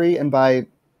story and by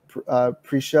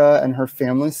Prisha and her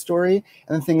family story.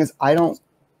 And the thing is,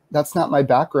 that's not my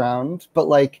background, but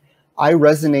like, I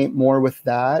resonate more with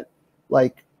that,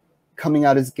 like coming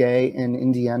out as gay in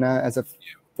Indiana as a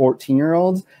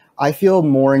 14-year-old. I feel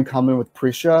more in common with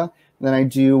Prisha than I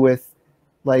do with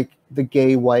like the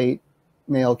gay white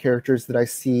male characters that I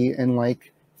see in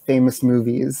like famous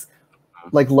movies.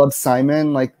 Like Love,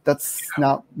 Simon, like that's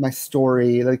not my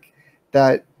story. Like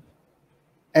that,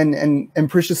 and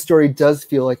Prisha's story does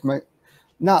feel like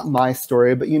not my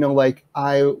story, but you know, like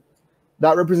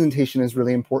that representation is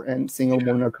really important, seeing a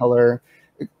woman of color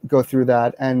go through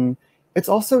that. And it's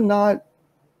also not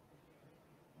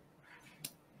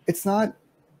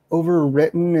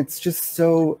overwritten. It's just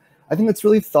so, I think it's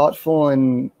really thoughtful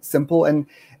and simple. And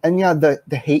yeah, the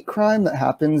hate crime that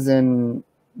happens in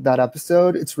that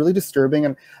episode, it's really disturbing.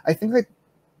 And I think I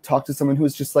talked to someone who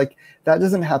was just like, that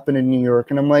doesn't happen in New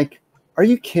York. And I'm like, are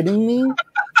you kidding me?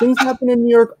 Things happen in New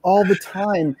York all the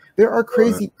time. There are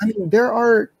crazy, I mean, there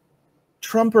are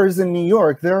Trumpers in New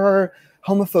York. There are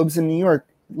homophobes in New York.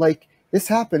 Like, this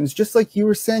happens. Just like you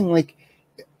were saying, like,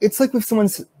 it's like if someone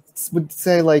would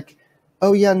say like,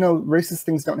 oh yeah, no, racist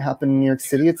things don't happen in New York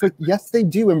City. It's like, yes, they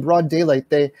do. In broad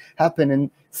daylight, they happen. And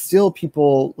still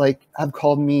people like have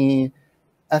called me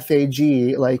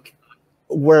FAG, like,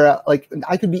 where like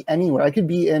I could be anywhere. I could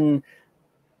be in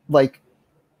like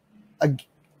a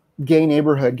gay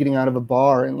neighborhood getting out of a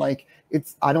bar, and like,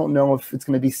 I don't know if it's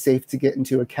going to be safe to get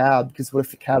into a cab, because what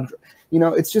if the cab, you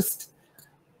know, it's just,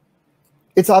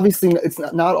 it's obviously, it's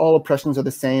not all oppressions are the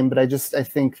same, but I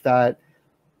think that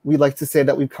we like to say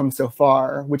that we've come so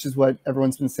far, which is what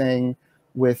everyone's been saying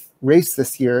with race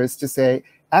this year, is to say,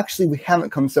 actually, we haven't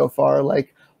come so far.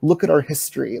 Like, look at our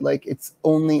history. Like, it's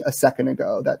only a second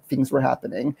ago that things were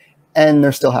happening, and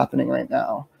they're still happening right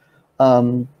now.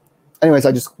 Anyways,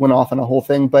 I just went off on a whole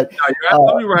thing, but no, you're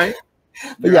absolutely right.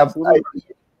 But yeah,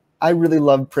 I really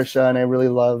love Prisha, and I really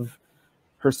love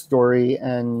her story,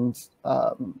 and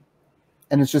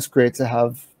it's just great to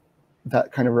have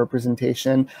that kind of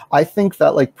representation. I think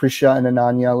that like Prisha and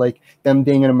Ananya, like them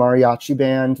being in a mariachi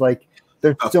band, like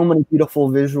there's so many beautiful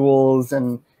visuals,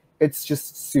 and it's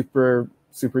just super,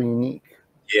 super unique.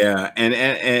 Yeah,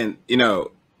 and you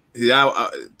know,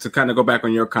 to kind of go back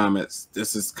on your comments,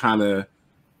 this is kind of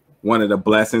one of the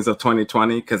blessings of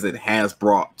 2020, because it has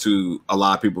brought to a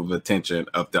lot of people's attention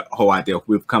of the whole idea of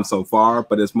we've come so far,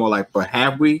 but it's more like, but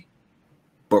have we?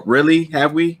 But really,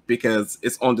 have we? Because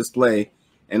it's on display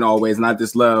in all ways, not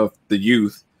just love the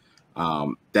youth.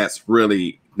 That's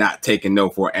really not taking no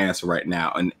for an answer right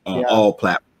now, and on all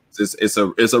platforms. It's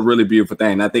a really beautiful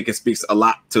thing. And I think it speaks a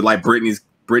lot to like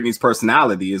Britney's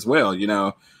personality as well. You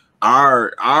know,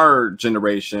 our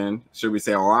generation, should we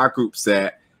say, or our group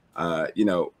set, you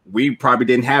know, we probably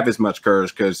didn't have as much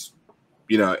courage, because,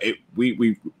 you know,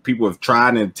 we people have tried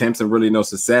and attempts and really no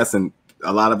success, and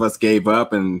a lot of us gave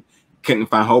up and couldn't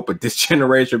find hope. But this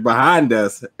generation behind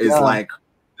us is like,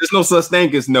 there's no such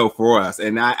thing as no for us,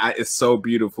 and I it's so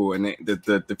beautiful, and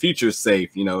the future is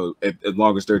safe, you know, as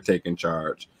long as they're taking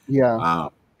charge. Yeah,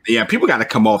 people got to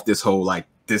come off this whole like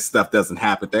this stuff doesn't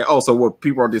happen there. Also, what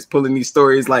people are just pulling these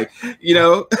stories like, you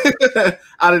know,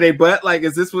 out of their butt. Like,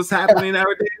 is this what's happening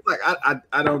nowadays? Like,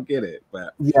 I don't get it.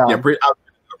 But I appreciate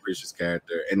his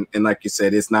character, and like you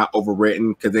said, it's not overwritten,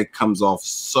 because it comes off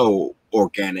so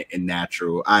organic and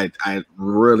natural. I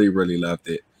really loved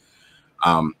it.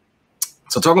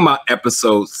 So talking about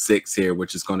episode 6 here,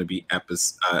 which is going to be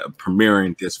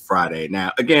premiering this Friday.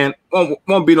 Now, again,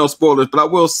 won't be no spoilers, but I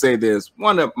will say this: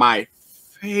 one of my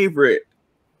favorite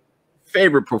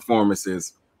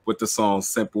performances with the song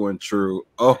 "Simple and True."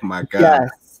 Oh my god!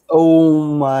 Yes.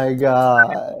 Oh my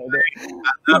god!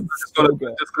 Just gonna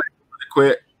really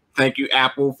quick. Thank you,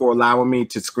 Apple, for allowing me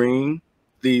to screen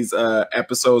these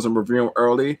episodes and review them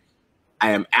early.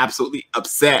 I am absolutely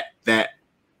upset that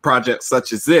projects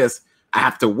such as this I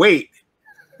have to wait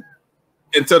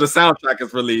until the soundtrack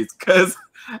is released, because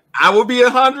I will be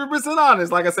 100%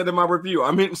 honest. Like I said in my review,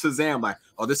 I'm hitting Shazam like,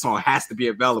 oh, this song has to be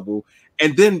available.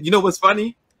 And then, you know what's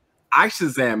funny? I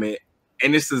Shazam it,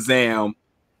 and it's Shazam,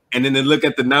 and then they look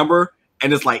at the number,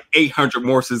 and it's like 800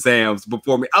 more Shazams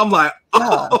before me. I'm like,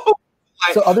 oh. Yeah.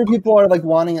 Like, so other people are like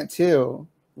wanting it too.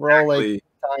 We're all like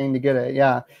dying to get it.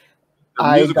 Yeah.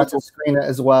 I got to screen it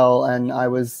as well, and I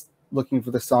was looking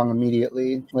for the song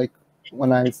immediately, like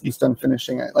when I was done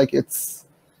finishing it. Like it's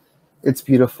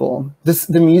beautiful.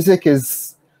 The music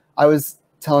is, I was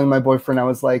telling my boyfriend, I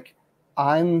was like,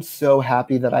 I'm so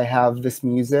happy that I have this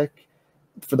music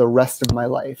for the rest of my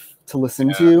life to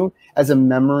listen to as a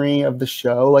memory of the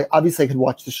show. Like obviously I could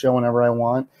watch the show whenever I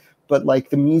want, but like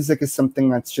the music is something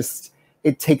that's just,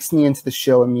 it takes me into the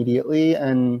show immediately.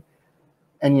 And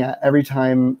yeah, every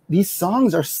time these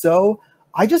songs are so,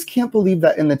 I just can't believe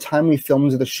that in the time we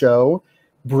filmed the show,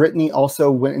 Brittany also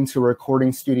went into a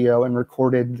recording studio and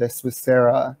recorded this with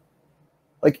Sarah.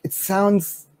 Like it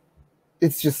sounds,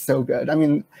 it's just so good. I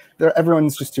mean,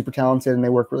 everyone's just super talented and they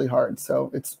work really hard. So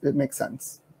it makes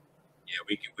sense. Yeah,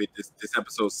 we get with this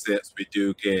episode 6, we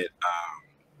do get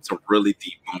some really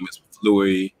deep moments with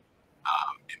Louis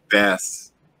and Bess.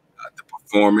 The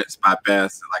performance by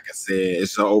Bess, like I said,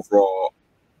 it's an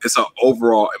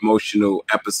overall emotional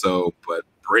episode, but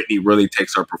Brittany really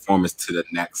takes her performance to the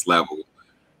next level.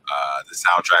 The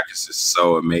soundtrack is just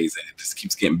so amazing. It just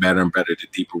keeps getting better and better the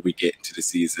deeper we get into the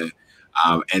season.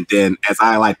 And then, as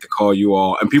I like to call you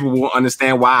all, and people won't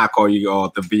understand why I call you all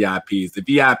the VIPs. The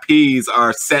VIPs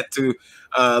are set to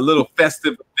a little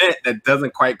festive event that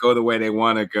doesn't quite go the way they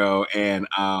want to go. And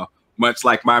much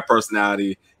like my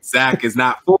personality, Zack is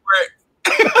not for it.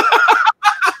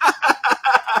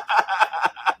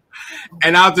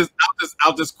 And I'll just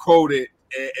quote it,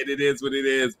 and it is what it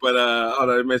is. But hold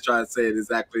on, let me try to say it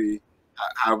exactly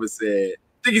how it was said. I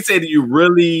think he said that you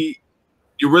really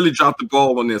dropped the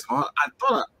ball on this. Huh? I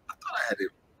thought I had it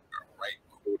right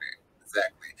quoted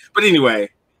exactly. But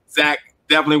anyway, Zack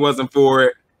definitely wasn't for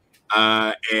it,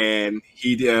 and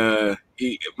he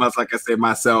much like I said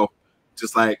myself,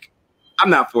 just like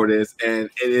I'm not for this, and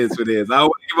it is what it is. I don't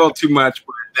want to give out too much,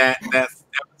 but that's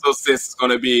episode 6 is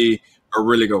going to be a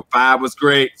really good. 5 was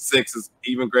great. 6 is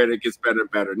even greater. It gets better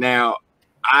and better. Now,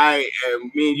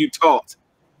 me and you talked.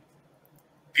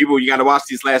 People, you got to watch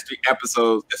these last 3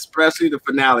 episodes, especially the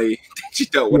finale. That you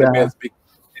don't want to miss,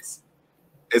 because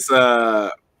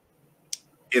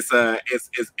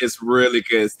it's really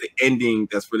good. It's the ending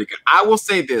that's really good. I will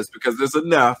say this because there's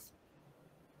enough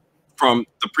from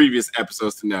the previous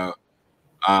episodes to know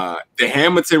the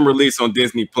Hamilton release on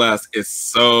Disney Plus is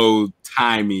so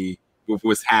timely with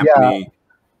what's happening.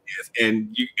 Yes,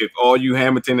 and if all you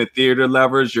Hamilton and theater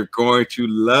lovers, you're going to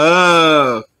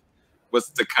love what's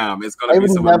to come. It's going to be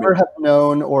I would never have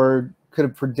known or could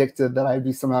have predicted that I'd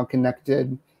be somehow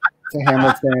connected to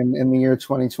Hamilton in the year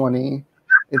 2020.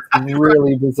 It's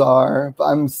really bizarre, but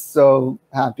I'm so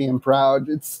happy and proud.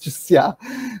 It's just,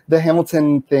 the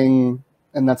Hamilton thing,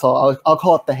 and that's all. I'll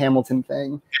call it the Hamilton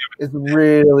thing, is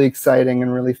really exciting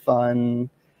and really fun.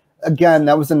 Again,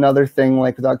 that was another thing,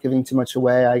 like without giving too much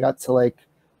away, I got to like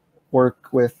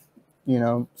work with,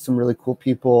 some really cool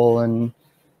people and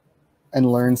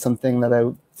learn something that I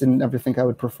didn't ever think I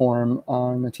would perform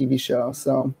on a TV show.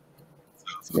 So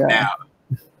now,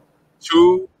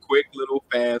 2 quick little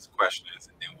fast questions,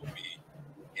 and then we'll be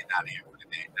getting out of here for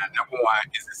today. Now, number 1,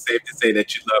 is it safe to say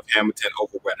that you love Hamilton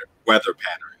over weather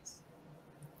patterns?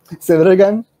 Say that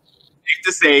again? Safe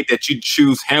to say that you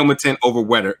choose Hamilton over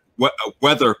weather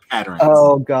patterns.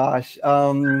 Oh gosh.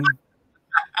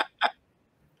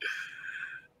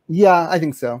 Yeah, I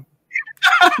think so.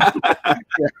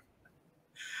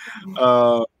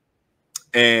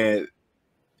 And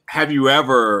have you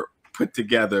ever put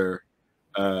together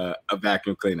a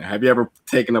vacuum cleaner? Have you ever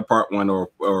taken apart one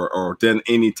or done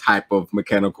any type of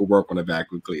mechanical work on a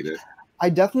vacuum cleaner? I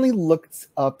definitely looked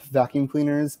up vacuum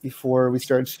cleaners before we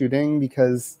started shooting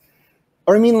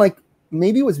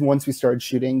maybe it was once we started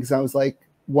shooting, because I was like,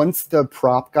 once the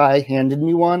prop guy handed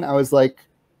me one, I was like,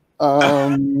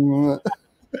 what?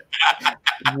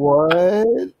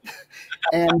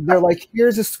 And they're like,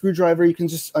 here's a screwdriver. You can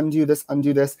just undo this,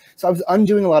 undo this. So I was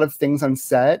undoing a lot of things on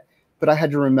set, but I had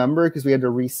to remember because we had to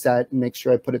reset and make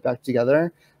sure I put it back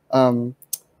together. But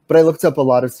I looked up a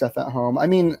lot of stuff at home. I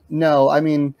don't know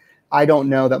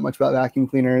that much about vacuum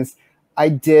cleaners. I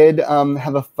did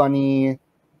have a funny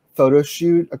photo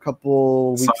shoot a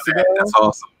couple weeks ago. That's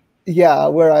awesome. Yeah,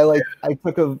 where I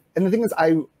took and the thing is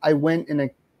I went in a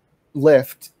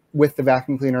Lyft with the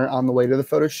vacuum cleaner on the way to the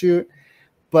photo shoot,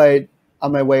 but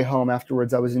on my way home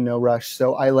afterwards I was in no rush,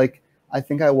 so I I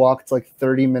think I walked like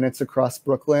 30 minutes across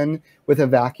Brooklyn with a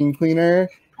vacuum cleaner.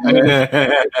 And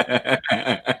I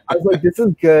was like, this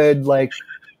is good, like,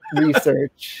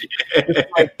 research.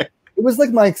 It was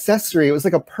like my accessory. It was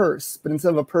like a purse, but instead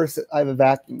of a purse, I have a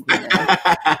vacuum cleaner,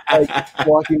 like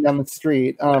walking down the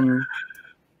street.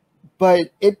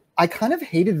 But I kind of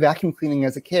hated vacuum cleaning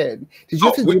as a kid. Did you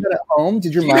have to do that at home?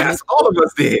 Did your mom? Yes, all of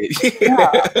us did.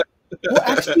 Yeah. Well,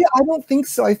 actually, I don't think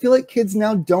so. I feel like kids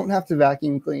now don't have to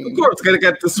vacuum clean. Of course, they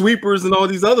got the sweepers and all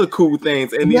these other cool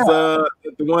things, and these the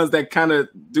ones that kind of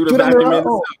do the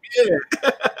vacuuming.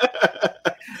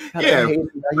 Yeah,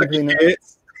 yeah.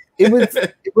 It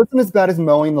wasn't as bad as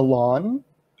mowing the lawn.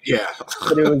 Yeah,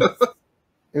 but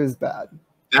it was bad.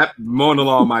 That mowing the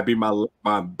lawn might be my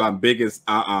biggest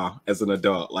as an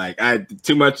adult. Like, I had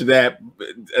too much of that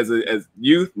as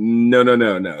youth. No.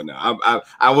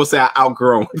 I will say I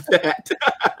outgrown that.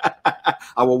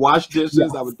 I will wash dishes.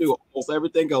 Yes. I would do almost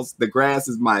everything else. The grass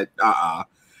is my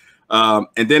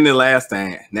and then the last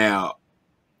thing. Now,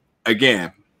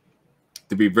 again,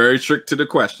 to be very strict to the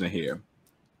question here,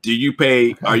 do you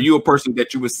pay? Okay. Are you a person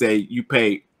that you would say you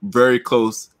pay very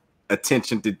close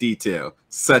attention to detail,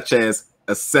 such as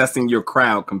assessing your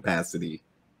crowd capacity?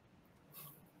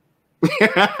 This is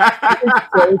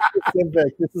so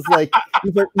specific. This is like,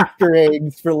 these are Easter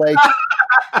eggs for like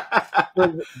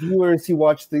for viewers who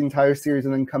watch the entire series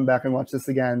and then come back and watch this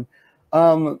again.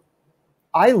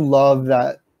 I love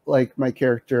that, like, my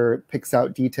character picks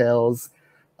out details.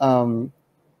 The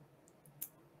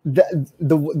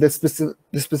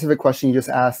specific question you just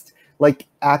asked, like,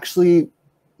 actually,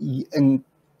 in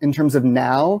terms of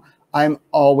now, I'm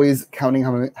always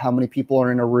counting how many people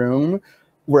are in a room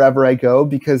wherever I go,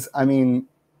 because I mean,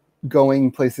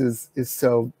 going places is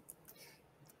so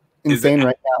insane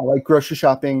right now. Like grocery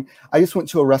shopping, I just went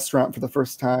to a restaurant for the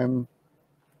first time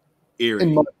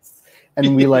in months,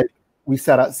 and we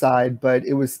sat outside, but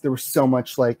there was so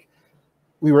much, like,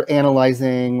 we were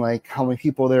analyzing like how many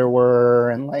people there were,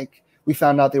 and like we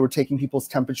found out they were taking people's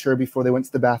temperature before they went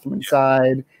to the bathroom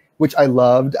inside, which I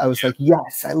loved. I was like,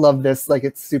 yes, I love this. Like,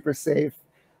 it's super safe.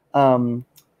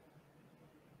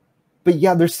 But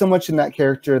yeah, there's so much in that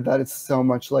character that is so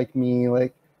much like me.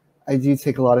 Like, I do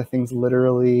take a lot of things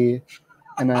literally,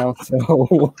 and I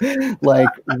also like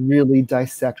really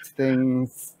dissect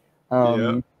things.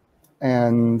 And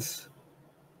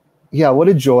yeah, what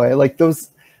a joy. Like, the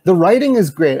writing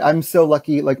is great. I'm so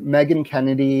lucky. Like, Megan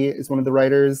Kennedy is one of the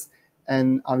writers,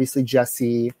 and obviously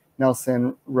Jesse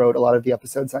Nelson wrote a lot of the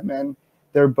episodes I'm in.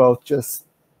 They're both just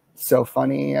so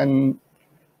funny, and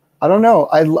I don't know.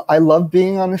 I love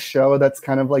being on a show that's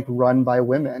kind of like run by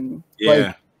women. Yeah,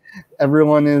 like,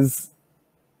 everyone's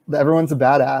a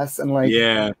badass, and like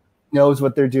knows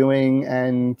what they're doing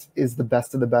and is the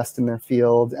best of the best in their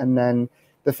field. And then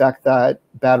the fact that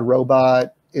Bad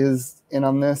Robot is in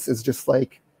on this is just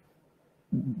like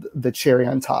the cherry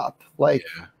on top. Like,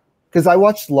 because I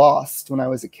watched Lost when I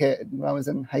was a kid. When I was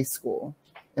in high school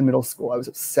and middle school, I was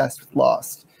obsessed with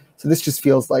Lost. So this just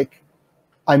feels like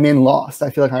I'm in Lost. I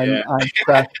feel like I'm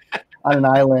trapped on an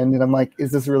island, and I'm like,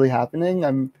 is this really happening?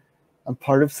 I'm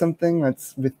part of something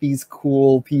that's with these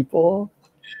cool people.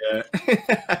 Yeah,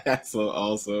 that's so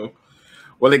awesome.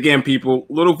 Well, again, people,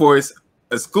 Little Voice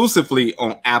exclusively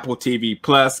on Apple TV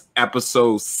Plus.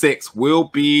 Episode 6 will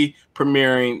be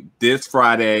premiering this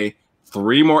Friday.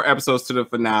 3 more episodes to the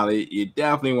finale. You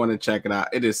definitely want to check it out.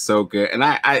 It is so good. And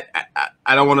I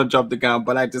don't want to jump the gun,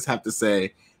 but I just have to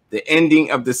say the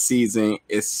ending of the season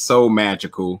is so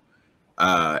magical.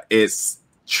 It's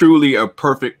truly a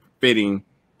perfect fitting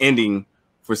ending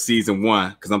for season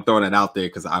 1, because I'm throwing it out there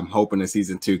because I'm hoping that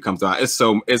season 2 comes out.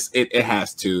 It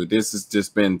has to. This has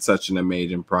just been such an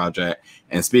amazing project.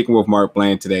 And speaking with Mark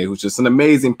Blane today, who's just an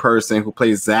amazing person who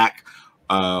plays Zack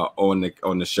on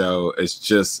the show, it's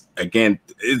just, again,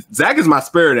 Zack is my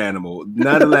spirit animal.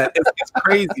 None of that. It's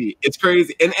crazy. It's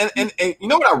crazy. And you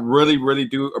know what I really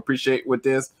do appreciate with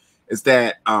this is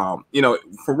that you know,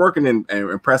 for working in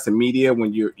press and media,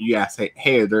 when you ask,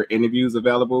 hey, are there interviews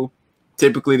available?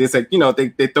 Typically they say, you know, they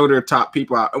throw their top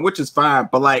people out, which is fine.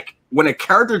 But like, when a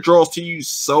character draws to you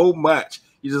so much,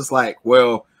 you're just like,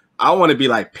 well, I don't want to be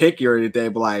like picky or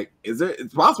anything, but like,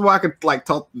 it's possible I could like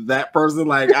talk to that person?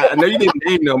 Like, I know you didn't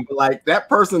name them, but like that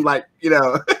person, like, you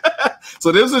know.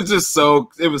 So this was just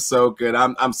it was so good.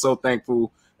 I'm so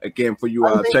thankful again for you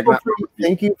checking out.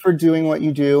 Thank you for doing what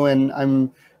you do, and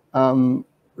I'm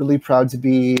really proud to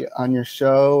be on your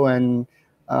show, and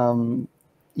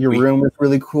your room is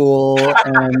really cool.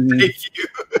 And thank you.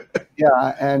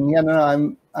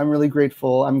 I'm really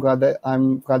grateful. I'm glad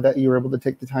that you were able to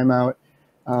take the time out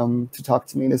to talk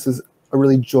to me. This was a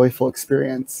really joyful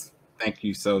experience. Thank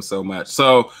you so much.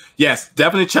 So yes,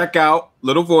 definitely check out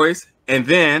Little Voice, and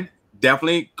then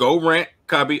definitely go rent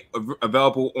Cubby,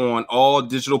 available on all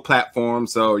digital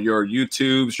platforms. So your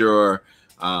YouTubes, your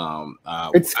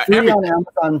it's free on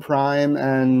Amazon Prime,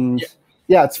 and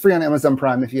yeah, it's free on Amazon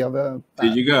Prime if you have a. There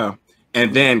you go.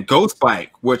 And then Ghost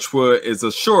Bike, which is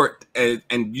a short,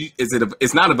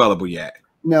 it's not available yet.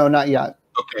 No, not yet.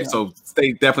 Okay, so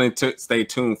stay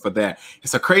tuned for that.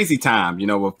 It's a crazy time, you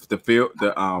know, with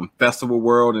the festival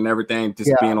world and everything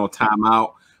just being on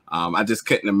timeout. I just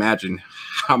couldn't imagine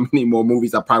how many more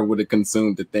movies I probably would have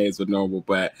consumed if days were normal.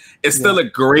 But it's still a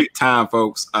great time,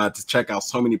 folks, to check out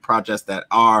so many projects that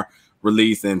are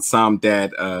released and some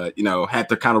that you know, had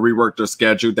to kind of rework their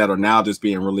schedule that are now just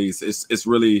being released. It's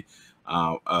really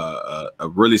a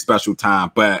really special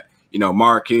time. But you know,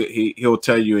 Mark, he'll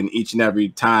tell you in each and every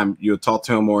time you'll talk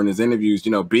to him or in his interviews,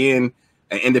 you know, being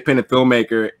an independent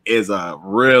filmmaker is a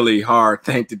really hard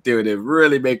thing to do. It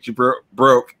really makes you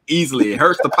broke easily. It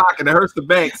hurts the pocket, it hurts the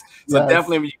banks. So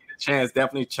definitely, when you get a chance,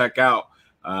 definitely check out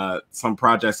some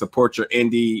projects, support your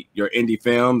indie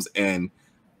films. And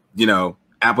you know,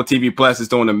 Apple TV Plus is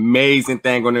doing an amazing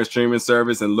thing on their streaming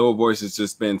service, and Little Voice has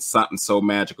just been something so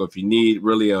magical. If you need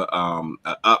really a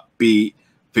upbeat,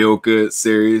 feel good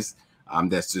series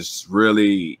that's just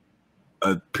really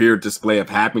a pure display of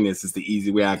happiness is the easy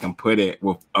way I can put it,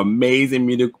 with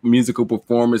amazing musical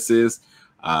performances,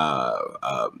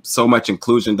 so much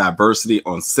inclusion, diversity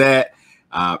on set,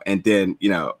 and then, you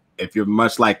know, if you're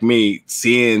much like me,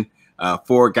 seeing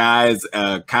 4 guys,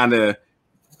 kind of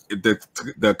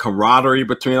the camaraderie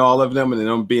between all of them, and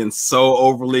them being so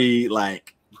overly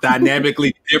like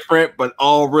dynamically different, but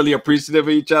all really appreciative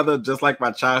of each other, just like my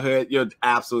childhood. You'll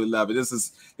absolutely love it. This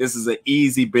is an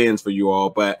easy binge for you all.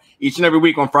 But each and every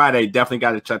week on Friday, definitely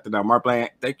got to check it out. Mark Blane,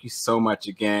 thank you so much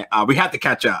again. We have to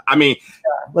catch up. I mean,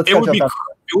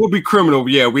 it would be criminal.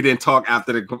 Yeah, we didn't talk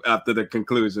after the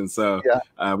conclusion, so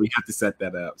we have to set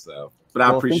that up. So, but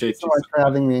I appreciate you so much for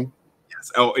having me.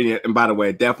 Oh, yeah, and by the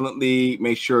way, definitely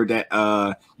make sure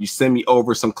that you send me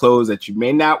over some clothes that you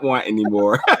may not want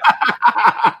anymore.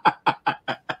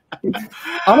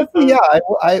 Honestly, yeah,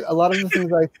 a lot of the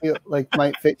things I feel like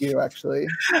might fit you, actually.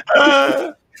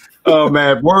 Oh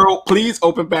man, world, please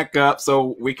open back up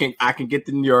so I can get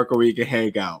to New York, or we can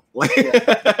hang out, or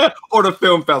the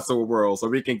film festival world, so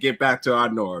we can get back to our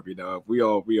norm. You know,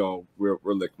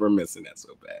 we're missing that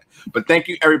so bad. But thank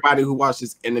you everybody who watched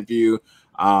this interview,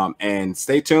 and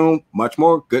stay tuned. Much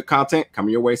more good content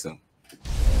coming your way soon.